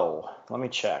know. Let me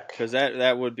check. Because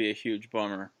that would be a huge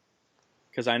bummer.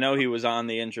 Because I know he was on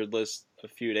the injured list a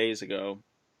few days ago.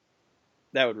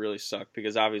 That would really suck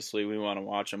because obviously we want to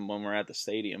watch him when we're at the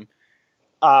stadium.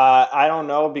 I don't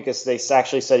know because they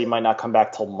actually said he might not come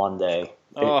back till Monday.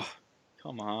 Oh,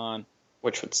 come on.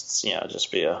 Which would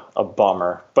just be a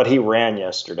bummer. But he ran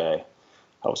yesterday.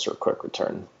 Hopes for a quick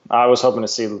return. I was hoping to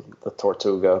see the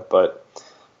Tortuga, but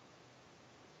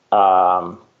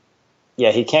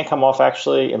he can't come off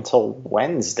actually until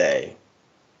Wednesday.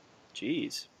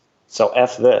 Jeez. So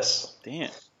F this.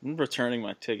 Damn. I'm returning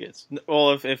my tickets.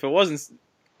 Well, if it wasn't,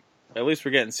 at least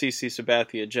we're getting CC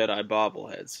Sabathia Jedi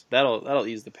bobbleheads. That'll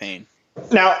ease the pain.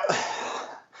 Now,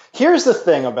 here's the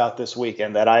thing about this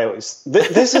weekend that I always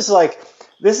this is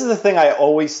the thing I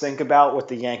always think about with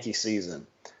the Yankee season.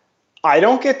 I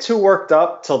don't get too worked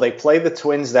up till they play the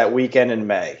Twins that weekend in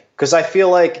May. Because I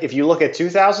feel like if you look at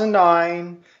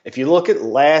 2009, if you look at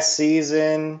last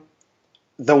season,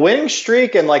 the winning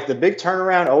streak and the big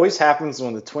turnaround always happens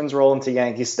when the Twins roll into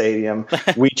Yankee Stadium.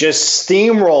 We just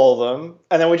steamroll them,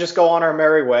 and then we just go on our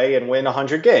merry way and win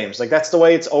 100 games. That's the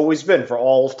way it's always been for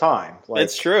all of time.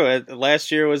 It's true.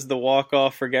 Last year was the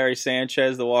walk-off for Gary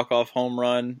Sanchez, the walk-off home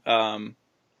run.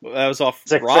 That was off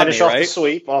Rodney, finish off right? The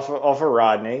sweep off of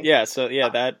Rodney. Yeah, so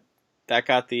that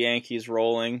got the Yankees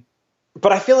rolling.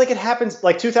 But I feel like it happens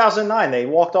 2009. They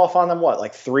walked off on them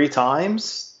 3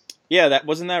 times? Yeah, that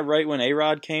wasn't that right when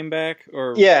A-Rod came back?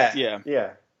 Yeah.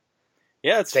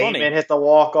 It's funny. Damon hit the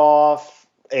walk-off.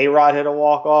 A-Rod hit a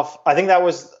walk-off. I think that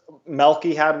was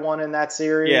Melky had one in that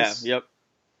series. Yeah, yep.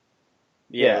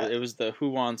 Yeah, it was the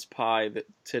Who Wants Pie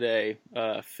today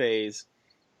phase.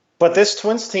 But this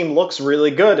Twins team looks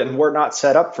really good, and we're not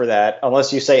set up for that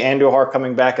unless you say Andujar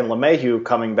coming back and LeMahieu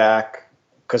coming back,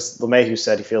 because LeMahieu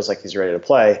said he feels like he's ready to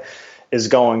play, is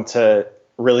going to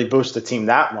really boost the team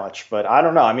that much. But I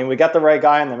don't know. I mean, we got the right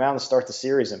guy on the mound to start the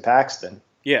series in Paxton.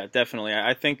 Yeah, definitely.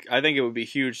 I think it would be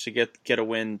huge to get a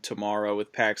win tomorrow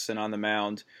with Paxton on the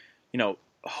mound.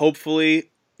 Hopefully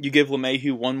you give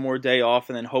LeMahieu one more day off,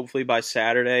 and then hopefully by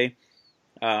Saturday,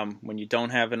 when you don't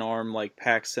have an arm like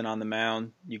Paxton on the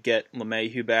mound, you get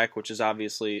LeMahieu back, which is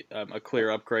obviously a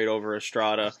clear upgrade over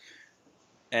Estrada.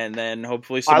 And then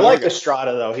hopefully some like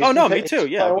Estrada, though. Me too,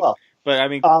 yeah. Well. But, I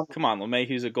mean, come on.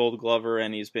 LeMahieu's a Gold Glover,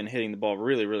 and he's been hitting the ball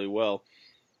really, really well.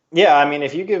 Yeah, I mean,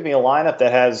 if you give me a lineup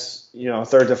that has,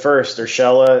 third to first,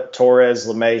 Urshela, Torres,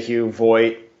 LeMahieu,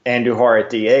 Voit, Andujar at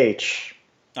DH.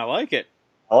 I like it.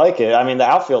 I mean, the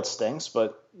outfield stinks,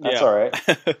 but that's all right.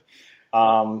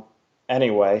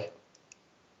 Anyway,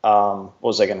 what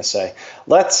was I going to say?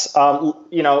 Let's,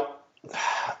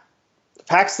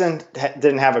 Paxton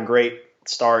didn't have a great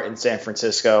start in San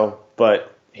Francisco,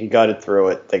 but he gutted through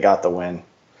it. They got the win.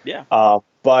 Yeah.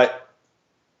 But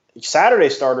Saturday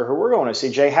starter, who we're going to see,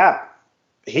 Jay Happ,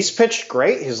 he's pitched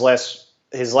great his last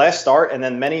start, and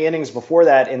then many innings before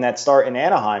that in that start in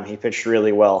Anaheim, he pitched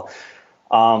really well.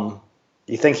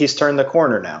 You think he's turned the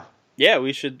corner now? Yeah,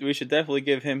 we should definitely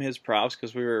give him his props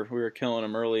because we were killing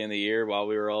him early in the year while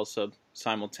we were also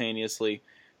simultaneously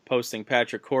posting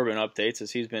Patrick Corbin updates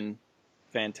as he's been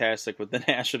fantastic with the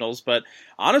Nationals. But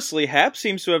honestly, Happ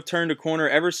seems to have turned a corner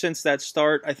ever since that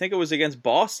start. I think it was against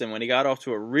Boston when he got off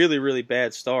to a really, really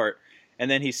bad start. And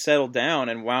then he settled down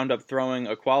and wound up throwing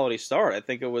a quality start. I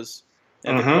think it was,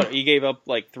 he gave up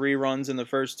like 3 runs in the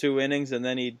first 2 innings, and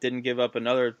then he didn't give up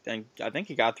another, and I think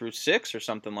he got through 6 or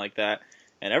something like that.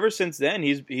 And ever since then,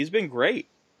 he's been great.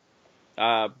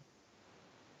 I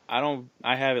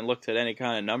haven't looked at any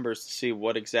kind of numbers to see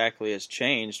what exactly has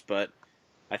changed, but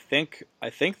I think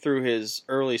through his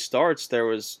early starts there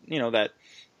was,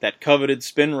 that coveted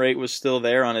spin rate was still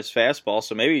there on his fastball,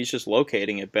 so maybe he's just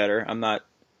locating it better. I'm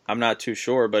not too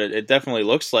sure, but it definitely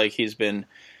looks like he's been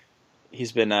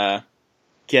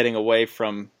getting away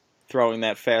from throwing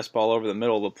that fastball over the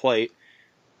middle of the plate,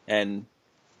 and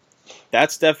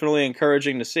that's definitely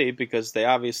encouraging to see because they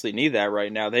obviously need that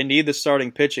right now. They need the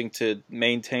starting pitching to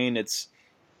maintain its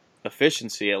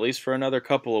efficiency, at least for another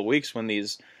couple of weeks when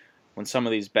some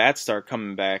of these bats start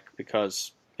coming back,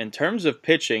 because in terms of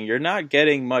pitching, you're not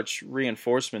getting much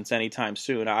reinforcements anytime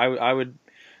soon. I would,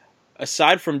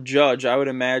 aside from Judge, I would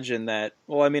imagine that,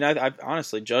 I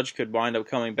honestly, Judge could wind up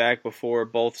coming back before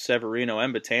both Severino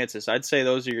and Betances. I'd say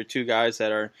those are your 2 guys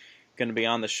that are going to be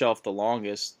on the shelf the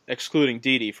longest, excluding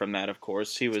Didi from that, of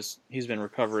course. He's been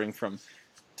recovering from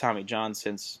Tommy John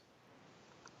since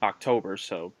October,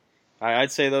 so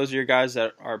I'd say those are your guys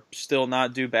that are still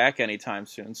not due back anytime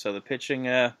soon. So the pitching,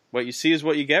 what you see is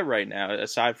what you get right now,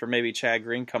 aside from maybe Chad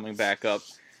Green coming back up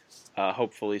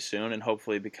hopefully soon and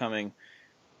hopefully becoming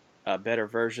a better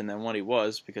version than what he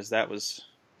was, because that was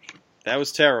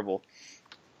terrible.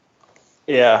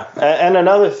 Yeah, and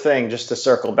another thing, just to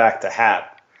circle back to Happ,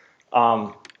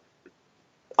 I'm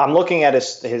looking at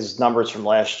his numbers from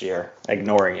last year,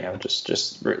 ignoring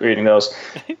just reading those.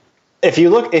 If you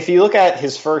look at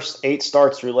his first 8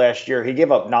 starts through last year, he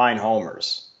gave up 9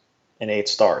 homers in 8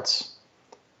 starts.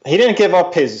 He didn't give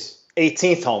up his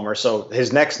 18th homer, so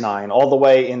his next 9, all the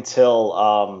way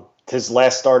until his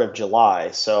last start of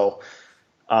July. So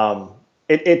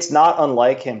it's not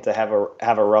unlike him to have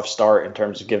a rough start in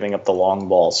terms of giving up the long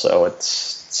ball. So it's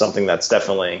something that's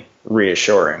definitely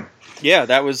reassuring. Yeah,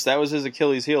 that was his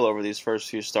Achilles heel over these first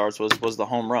few starts was the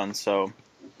home run. So,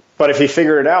 but if he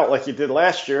figured it out like he did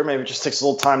last year, maybe it just takes a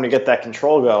little time to get that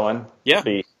control going. Yeah,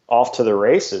 be off to the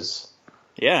races.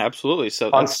 Yeah, absolutely.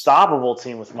 So unstoppable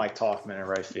team with Mike Tauchman in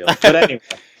right field. But anyway,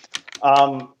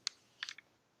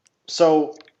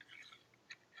 so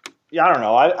yeah, I don't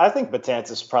know. I think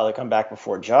Betances will probably come back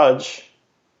before Judge.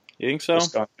 You think so?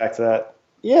 Just going back to that.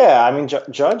 Yeah, I mean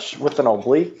Judge with an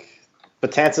oblique.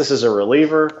 Betances is a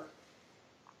reliever.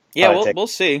 Yeah, we'll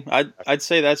see. I'd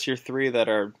say that's your 3 that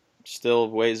are still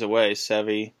ways away: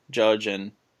 Sevy, Judge,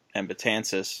 and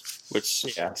Betances,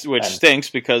 which stinks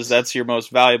because that's your most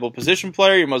valuable position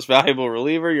player, your most valuable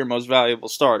reliever, your most valuable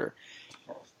starter.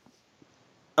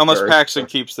 Unless Paxton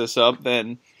keeps this up,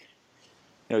 then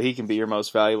he can be your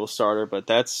most valuable starter. But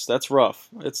that's rough.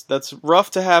 That's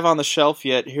rough to have on the shelf.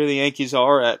 Yet here the Yankees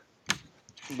are at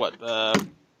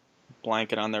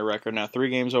blanket on their record now, 3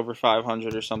 games over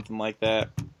 500 or something like that.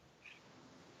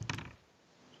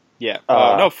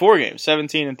 Yeah, 4 games,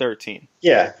 17 and 13.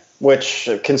 Yeah, which,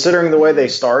 considering the way they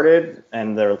started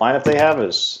and their lineup they have,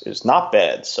 is not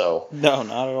bad. So no,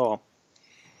 not at all.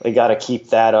 They got to keep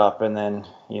that up, and then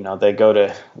they go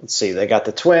to they got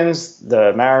the Twins,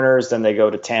 the Mariners, then they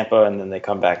go to Tampa, and then they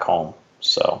come back home.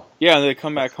 So yeah, they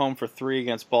come back home for 3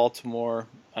 against Baltimore,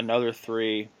 another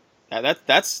 3.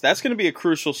 That's going to be a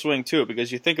crucial swing too,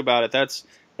 because you think about it, that's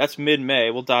mid-May.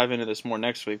 We'll dive into this more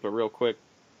next week, but real quick.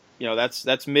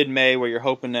 That's mid-May where you're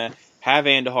hoping to have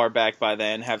Andujar back by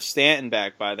then, have Stanton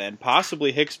back by then,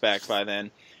 possibly Hicks back by then,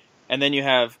 and then you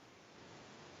have,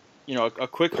 a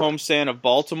quick homestand of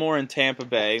Baltimore and Tampa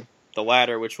Bay, the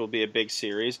latter, which will be a big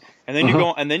series, and then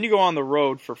you go on the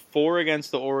road for 4 against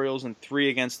the Orioles and 3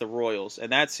 against the Royals,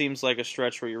 and that seems like a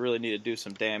stretch where you really need to do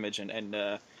some damage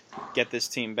and get this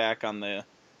team back on the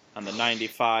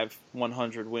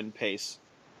 95-100 win pace.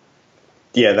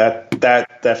 Yeah,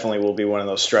 that definitely will be one of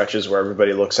those stretches where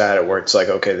everybody looks at it where it's like,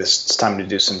 okay, it's time to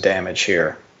do some damage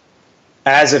here.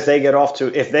 As if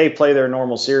they play their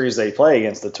normal series they play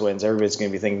against the Twins, everybody's going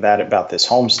to be thinking that about this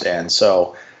homestand.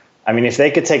 So, I mean, if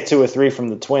they could take 2 or 3 from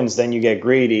the Twins, then you get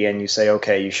greedy and you say,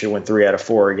 okay, you should win 3 out of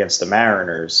 4 against the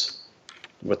Mariners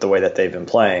with the way that they've been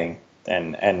playing.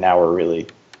 And now we're really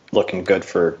looking good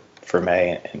for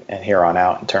May and here on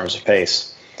out in terms of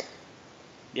pace.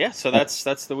 Yeah, so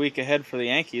that's the week ahead for the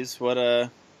Yankees. What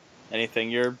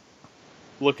anything you're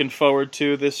looking forward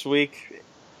to this week,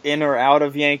 in or out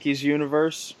of Yankees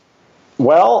universe?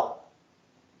 Well,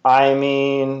 I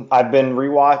mean, I've been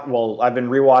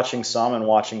rewatching some and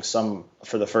watching some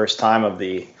for the first time of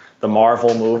the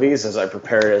Marvel movies as I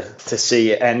prepare to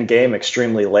see Endgame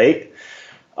extremely late.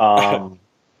 So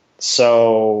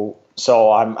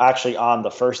I'm actually on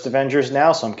the first Avengers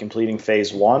now, so I'm completing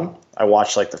phase 1. I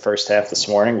watched like the first half this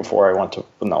morning before I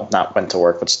not went to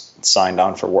work, but signed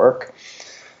on for work.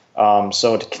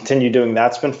 So to continue doing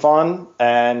that's been fun,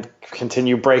 and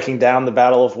continue breaking down the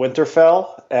Battle of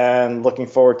Winterfell, and looking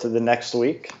forward to the next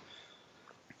week.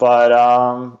 But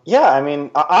yeah, I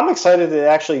mean, I'm excited to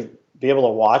actually be able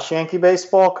to watch Yankee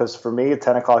baseball, because for me, a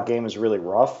 10 o'clock game is really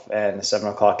rough, and a 7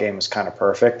 o'clock game is kind of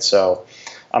perfect. So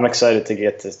I'm excited to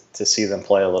get to see them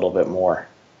play a little bit more.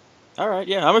 All right,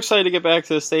 yeah, I'm excited to get back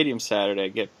to the stadium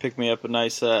Saturday. Pick me up a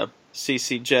nice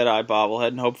CC Jedi bobblehead,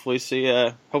 and hopefully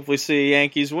see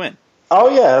Yankees win. Oh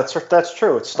yeah, that's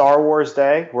true. It's Star Wars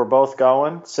Day. We're both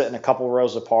going, sitting a couple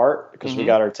rows apart because we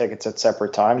got our tickets at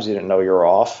separate times. You didn't know you were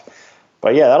off.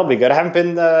 But yeah, that'll be good. I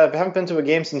haven't been to a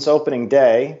game since opening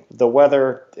day. The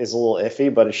weather is a little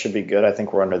iffy, but it should be good. I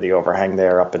think we're under the overhang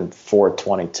there, up in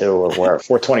 422 or where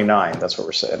 429. That's what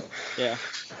we're sitting. Yeah.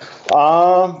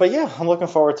 But yeah, I'm looking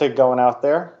forward to going out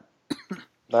there.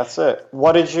 That's it.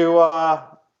 What did you?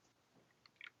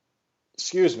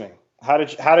 Excuse me.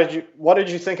 What did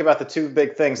you think about the two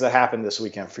big things that happened this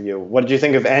weekend for you? What did you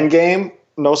think of Endgame?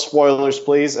 No spoilers,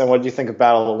 please. And what did you think of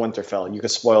Battle of Winterfell? You can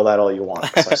spoil that all you want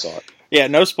because I saw it. Yeah,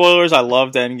 no spoilers. I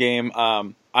loved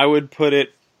Endgame. I would put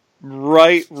it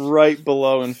right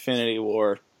below Infinity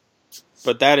War.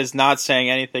 But that is not saying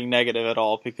anything negative at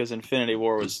all, because Infinity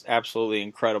War was absolutely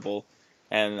incredible.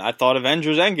 And I thought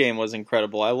Avengers Endgame was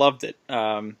incredible. I loved it.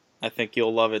 I think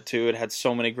you'll love it too. It had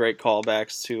so many great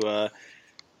callbacks to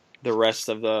the rest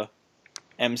of the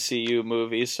MCU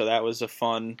movies, so that was a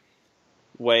fun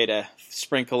way to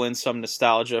sprinkle in some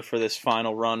nostalgia for this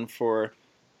final run for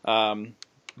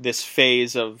this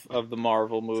phase of the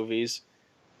Marvel movies,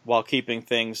 while keeping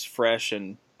things fresh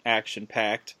and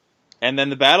action-packed. And then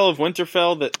the Battle of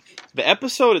Winterfell, the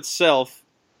episode itself,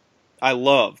 I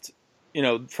loved. You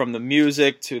know, from the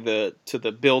music to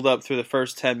the build-up through the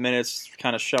first 10 minutes,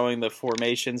 kind of showing the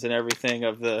formations and everything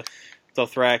of the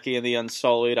Dothraki and the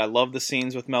Unsullied. I love the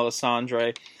scenes with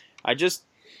Melisandre.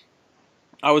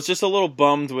 I was just a little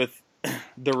bummed with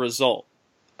the result.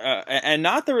 And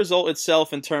not the result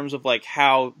itself in terms of like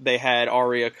how they had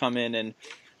Arya come in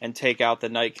and take out the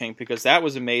Night King, because that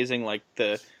was amazing. Like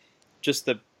the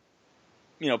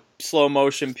slow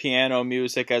motion piano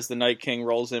music as the Night King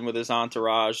rolls in with his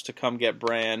entourage to come get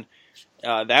Bran.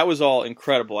 That was all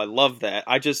incredible. I love that.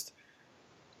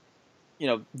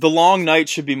 The long night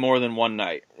should be more than one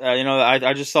night.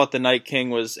 I just thought the Night King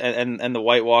was and the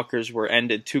White Walkers were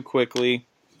ended too quickly.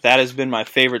 That has been my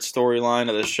favorite storyline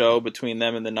of the show, between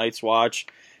them and the Night's Watch.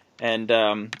 And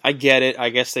I get it. I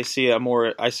guess they see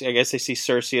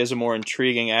Cersei as a more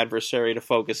intriguing adversary to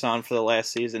focus on for the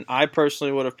last season. I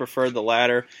personally would have preferred the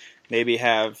latter. Maybe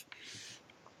have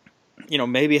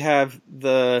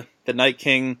the Night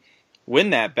King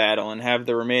win that battle and have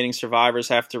the remaining survivors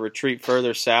have to retreat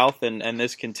further south, and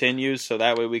this continues, so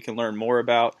that way we can learn more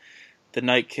about the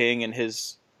Night King and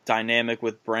his dynamic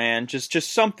with Bran.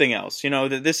 Just something else.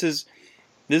 That this is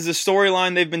a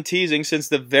storyline they've been teasing since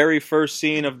the very first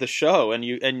scene of the show,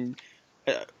 and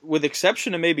with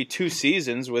exception of maybe 2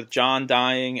 seasons, with Jon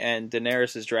dying and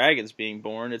Daenerys' dragons being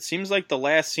born, it seems like the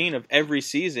last scene of every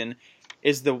season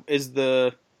is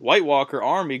the White Walker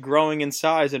army growing in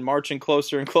size and marching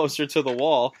closer and closer to the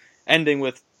wall, ending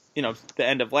with the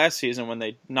end of last season when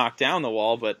they knocked down the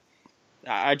wall. But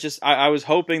I was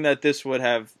hoping that this would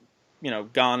have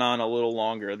gone on a little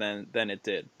longer than it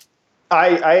did.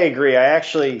 I agree. I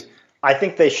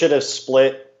think they should have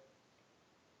split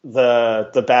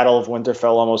the Battle of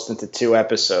Winterfell almost into 2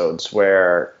 episodes,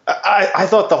 where I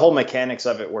thought the whole mechanics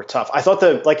of it were tough. I thought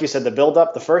like you said, the build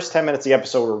up, the first 10 minutes of the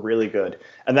episode were really good.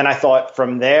 And then I thought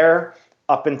from there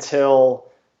up until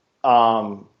they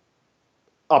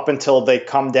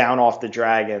come down off the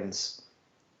dragons,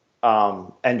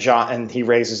 and he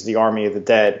raises the army of the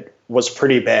dead, was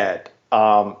pretty bad.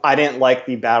 I didn't like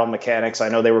the battle mechanics. I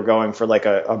know they were going for like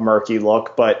a murky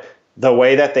look, but the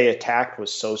way that they attacked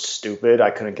was so stupid,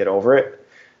 I couldn't get over it.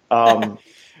 Well,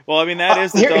 I mean, that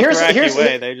is the Dothraki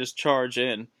way. They just charge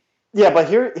in. Yeah, but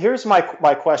here's my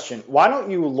question. Why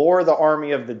don't you lure the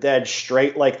army of the dead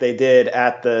straight like they did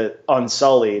at the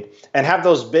Unsullied, and have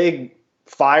those big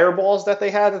fireballs that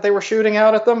they were shooting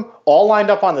out at them all lined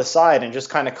up on the side, and just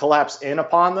kind of collapse in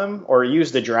upon them, or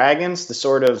use the dragons to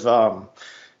sort of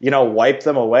wipe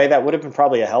them away? That would have been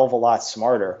probably a hell of a lot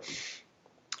smarter.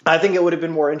 I think it would have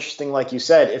been more interesting, like you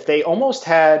said, if they almost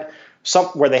had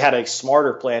where they had a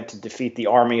smarter plan to defeat the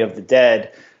army of the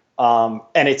dead.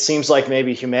 And it seems like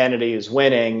maybe humanity is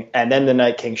winning, and then the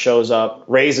Night King shows up,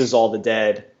 raises all the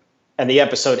dead, and the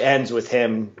episode ends with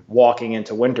him walking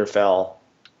into Winterfell.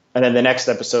 And then the next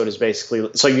episode is basically,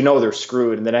 so they're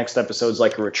screwed, and the next episode is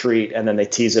like a retreat, and then they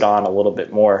tease it on a little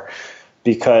bit more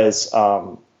because,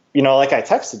 like I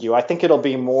texted you, I think it'll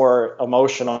be more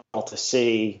emotional to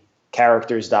see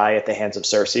characters die at the hands of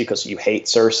Cersei because you hate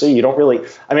Cersei. You don't really,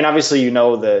 obviously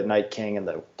the Night King and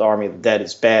the Army of the Dead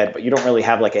is bad, but you don't really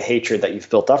have like a hatred that you've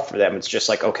built up for them. It's just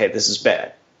like, okay, this is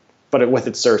bad. But with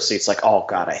it Cersei, it's like, oh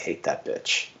God, I hate that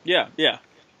bitch. Yeah.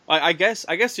 I guess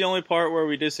the only part where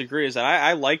we disagree is that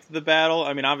I liked the battle.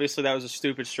 I mean, obviously that was a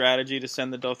stupid strategy to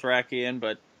send the Dothraki in,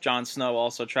 but Jon Snow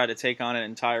also tried to take on an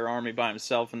entire army by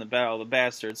himself in the Battle of the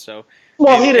Bastards. So,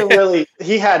 well, he didn't really.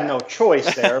 He had no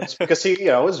choice there because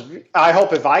I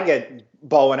hope if I get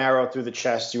bow and arrow through the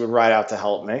chest, you would ride out to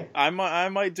help me. I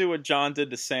might do what Jon did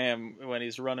to Sam when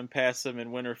he's running past him in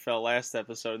Winterfell last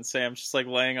episode, and Sam's just like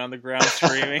laying on the ground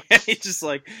screaming, and he just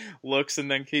like looks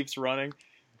and then keeps running.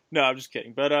 No, I'm just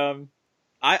kidding. But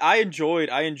I enjoyed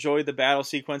the battle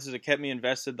sequences. It kept me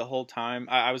invested the whole time.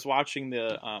 I was watching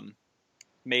the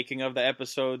making of the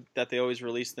episode that they always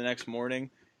release the next morning,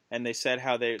 and they said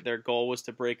how their goal was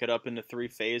to break it up into 3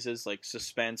 phases, like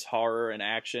suspense, horror, and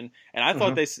action. And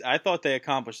I thought they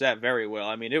accomplished that very well.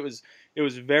 I mean, it was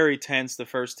very tense the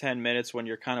first 10 minutes when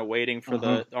you're kind of waiting for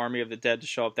the Army of the Dead to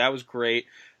show up. That was great.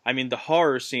 I mean, the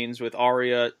horror scenes with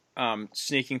Arya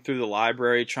sneaking through the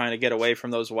library, trying to get away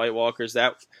from those White Walkers.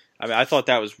 I thought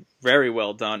that was very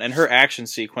well done, and her action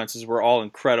sequences were all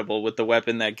incredible with the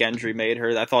weapon that Gendry made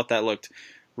her. I thought that looked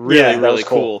really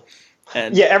cool.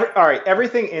 And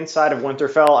everything inside of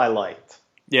Winterfell I liked.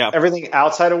 Yeah, everything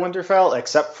outside of Winterfell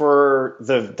except for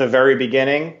the very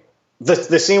beginning,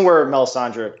 the scene where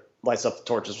Melisandre lights up the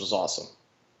torches was awesome.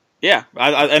 Yeah,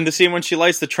 and the scene when she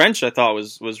lights the trench I thought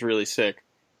was really sick.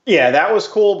 Yeah, that was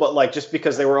cool, but like just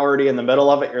because they were already in the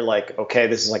middle of it, you're like, okay,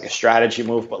 this is like a strategy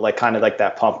move, but like kind of like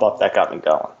that pump up that got me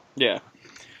going. Yeah.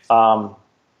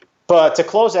 But to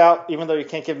close out, even though you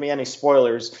can't give me any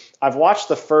spoilers, I've watched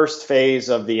the first phase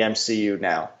of the MCU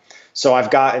now. So I've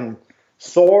gotten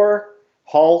Thor,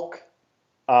 Hulk,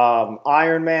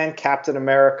 Iron Man, Captain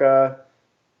America,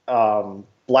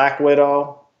 Black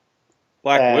Widow.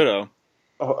 Black Widow?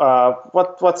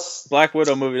 What's Black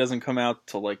Widow movie doesn't come out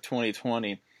till like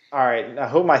 2020. All right, now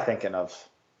who am I thinking of?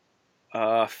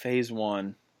 Phase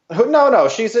 1. No,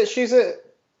 she's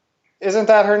isn't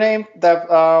that her name? That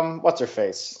what's her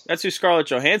face? That's who Scarlett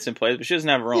Johansson plays, but she doesn't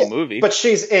have her own movie. But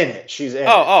she's in it. She's in.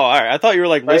 All right. I thought you were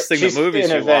like listing the movies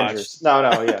you Avengers. watched.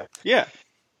 No, yeah.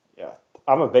 Yeah.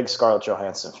 I'm a big Scarlett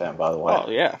Johansson fan, by the way. Oh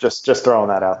yeah. Just throwing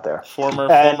that out there.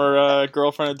 Former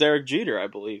girlfriend of Derek Jeter, I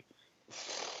believe.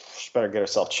 She better get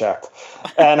herself checked.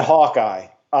 And Hawkeye.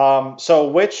 So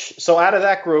out of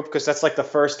that group, because that's like the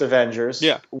first Avengers.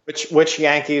 Yeah. Which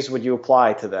Yankees would you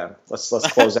apply to them? Let's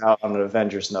close out on the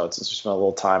Avengers note since we spent a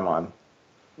little time on.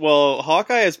 Well,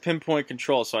 Hawkeye has pinpoint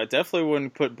control, so I definitely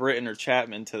wouldn't put Britton or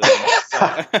Chapman to them.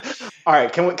 All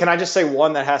right, can I just say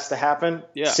one that has to happen?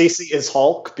 Yeah. Cece is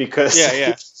Hulk because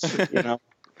yeah.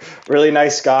 Really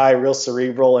nice guy, real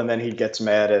cerebral, and then he gets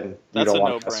mad and that's you don't a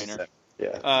want no-brainer.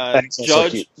 Yeah.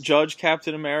 Judge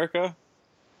Captain America.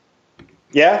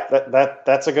 Yeah,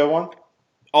 that's a good one.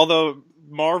 Although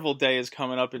Marvel Day is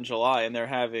coming up in July, and they're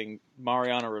having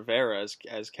Mariano Rivera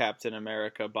as Captain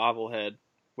America bobblehead.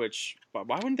 Which why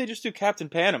wouldn't they just do Captain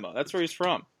Panama? That's where he's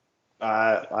from.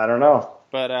 I don't know.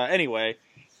 But anyway,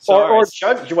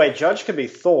 Judge could be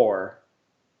Thor.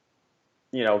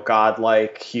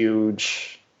 Godlike,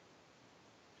 huge.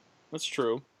 That's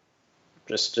true.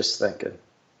 Just thinking.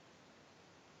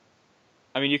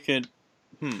 I mean, you could.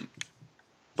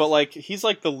 But like he's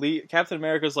like the lead. Captain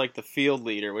America's like the field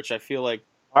leader, which I feel like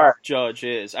Judge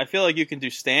is. I feel like you can do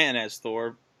Stanton as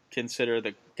Thor. Consider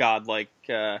the godlike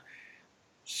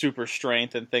super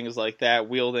strength and things like that,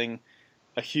 wielding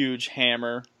a huge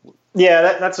hammer.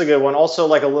 Yeah, that's a good one. Also,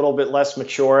 like a little bit less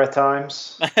mature at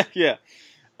times. Yeah.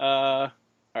 All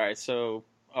right. So,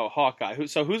 Hawkeye.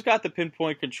 Who's got the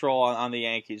pinpoint control on the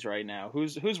Yankees right now?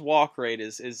 Whose walk rate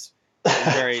is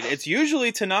very? It's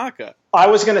usually Tanaka. I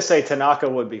was going to say Tanaka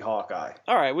would be Hawkeye.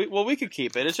 All right. We could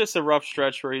keep it. It's just a rough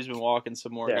stretch where he's been walking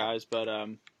some more guys, but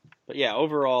yeah.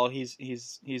 Overall,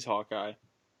 he's Hawkeye.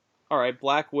 All right,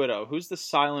 Black Widow. Who's the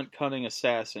silent, cunning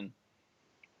assassin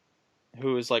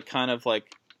who is like kind of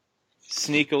like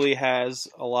sneakily does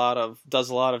a lot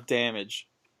of damage?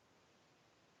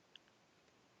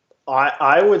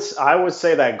 I would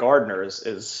say that Gardner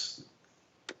is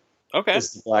okay.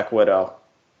 Is the Black Widow.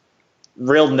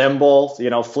 real nimble,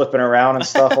 flipping around and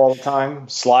stuff all the time,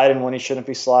 sliding when he shouldn't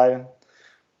be sliding.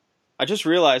 I just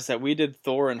realized that we did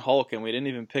Thor and Hulk, and we didn't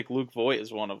even pick Luke Voigt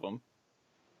as one of them.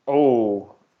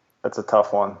 Oh, that's a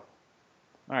tough one.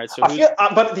 All right, so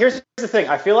but here's the thing.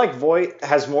 I feel like Voigt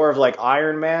has more of like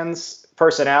Iron Man's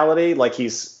personality. Like he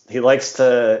likes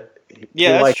to.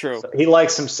 That's true. He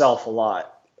likes himself a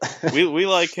lot. we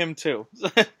like him too.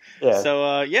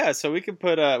 Yeah. So we could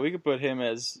put him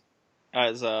as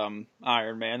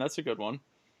Iron Man. That's a good one.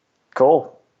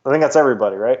 Cool. I think that's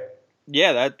everybody, right?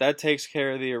 Yeah, that takes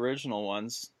care of the original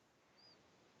ones.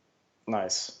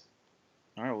 Nice.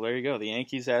 All right, well there you go. The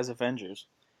Yankees as Avengers.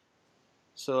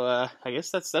 So I guess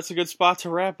that's a good spot to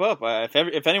wrap up.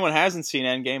 If anyone hasn't seen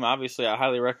Endgame, obviously I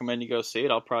highly recommend you go see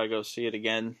it. I'll probably go see it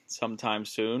again sometime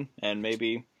soon, and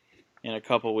maybe in a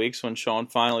couple weeks when Sean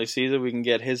finally sees it, we can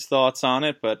get his thoughts on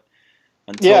it. But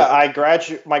my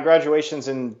graduation's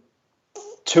in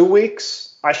 2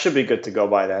 weeks. I should be good to go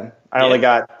by then. I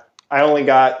only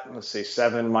got let's see,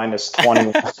 7 minus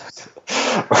 20.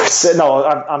 No,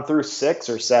 I'm through 6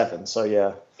 or 7. So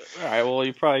yeah. All right. Well,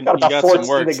 you got some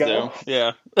work to do.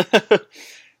 Yeah.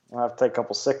 I'll have to take a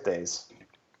couple sick days.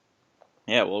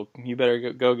 Yeah. Well, you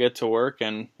better go get to work,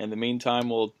 and in the meantime,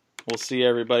 we'll see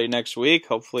everybody next week.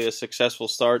 Hopefully, a successful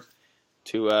start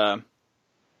to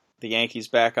the Yankees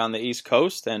back on the East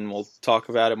Coast, and we'll talk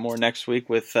about it more next week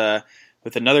with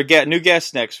another new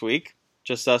guest next week.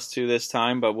 Just us two this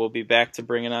time, but we'll be back to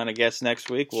bringing on a guest next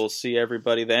week. We'll see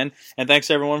everybody then, and thanks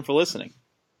everyone for listening.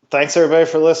 Thanks everybody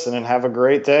for listening. Have a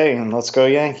great day, and let's go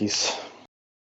Yankees.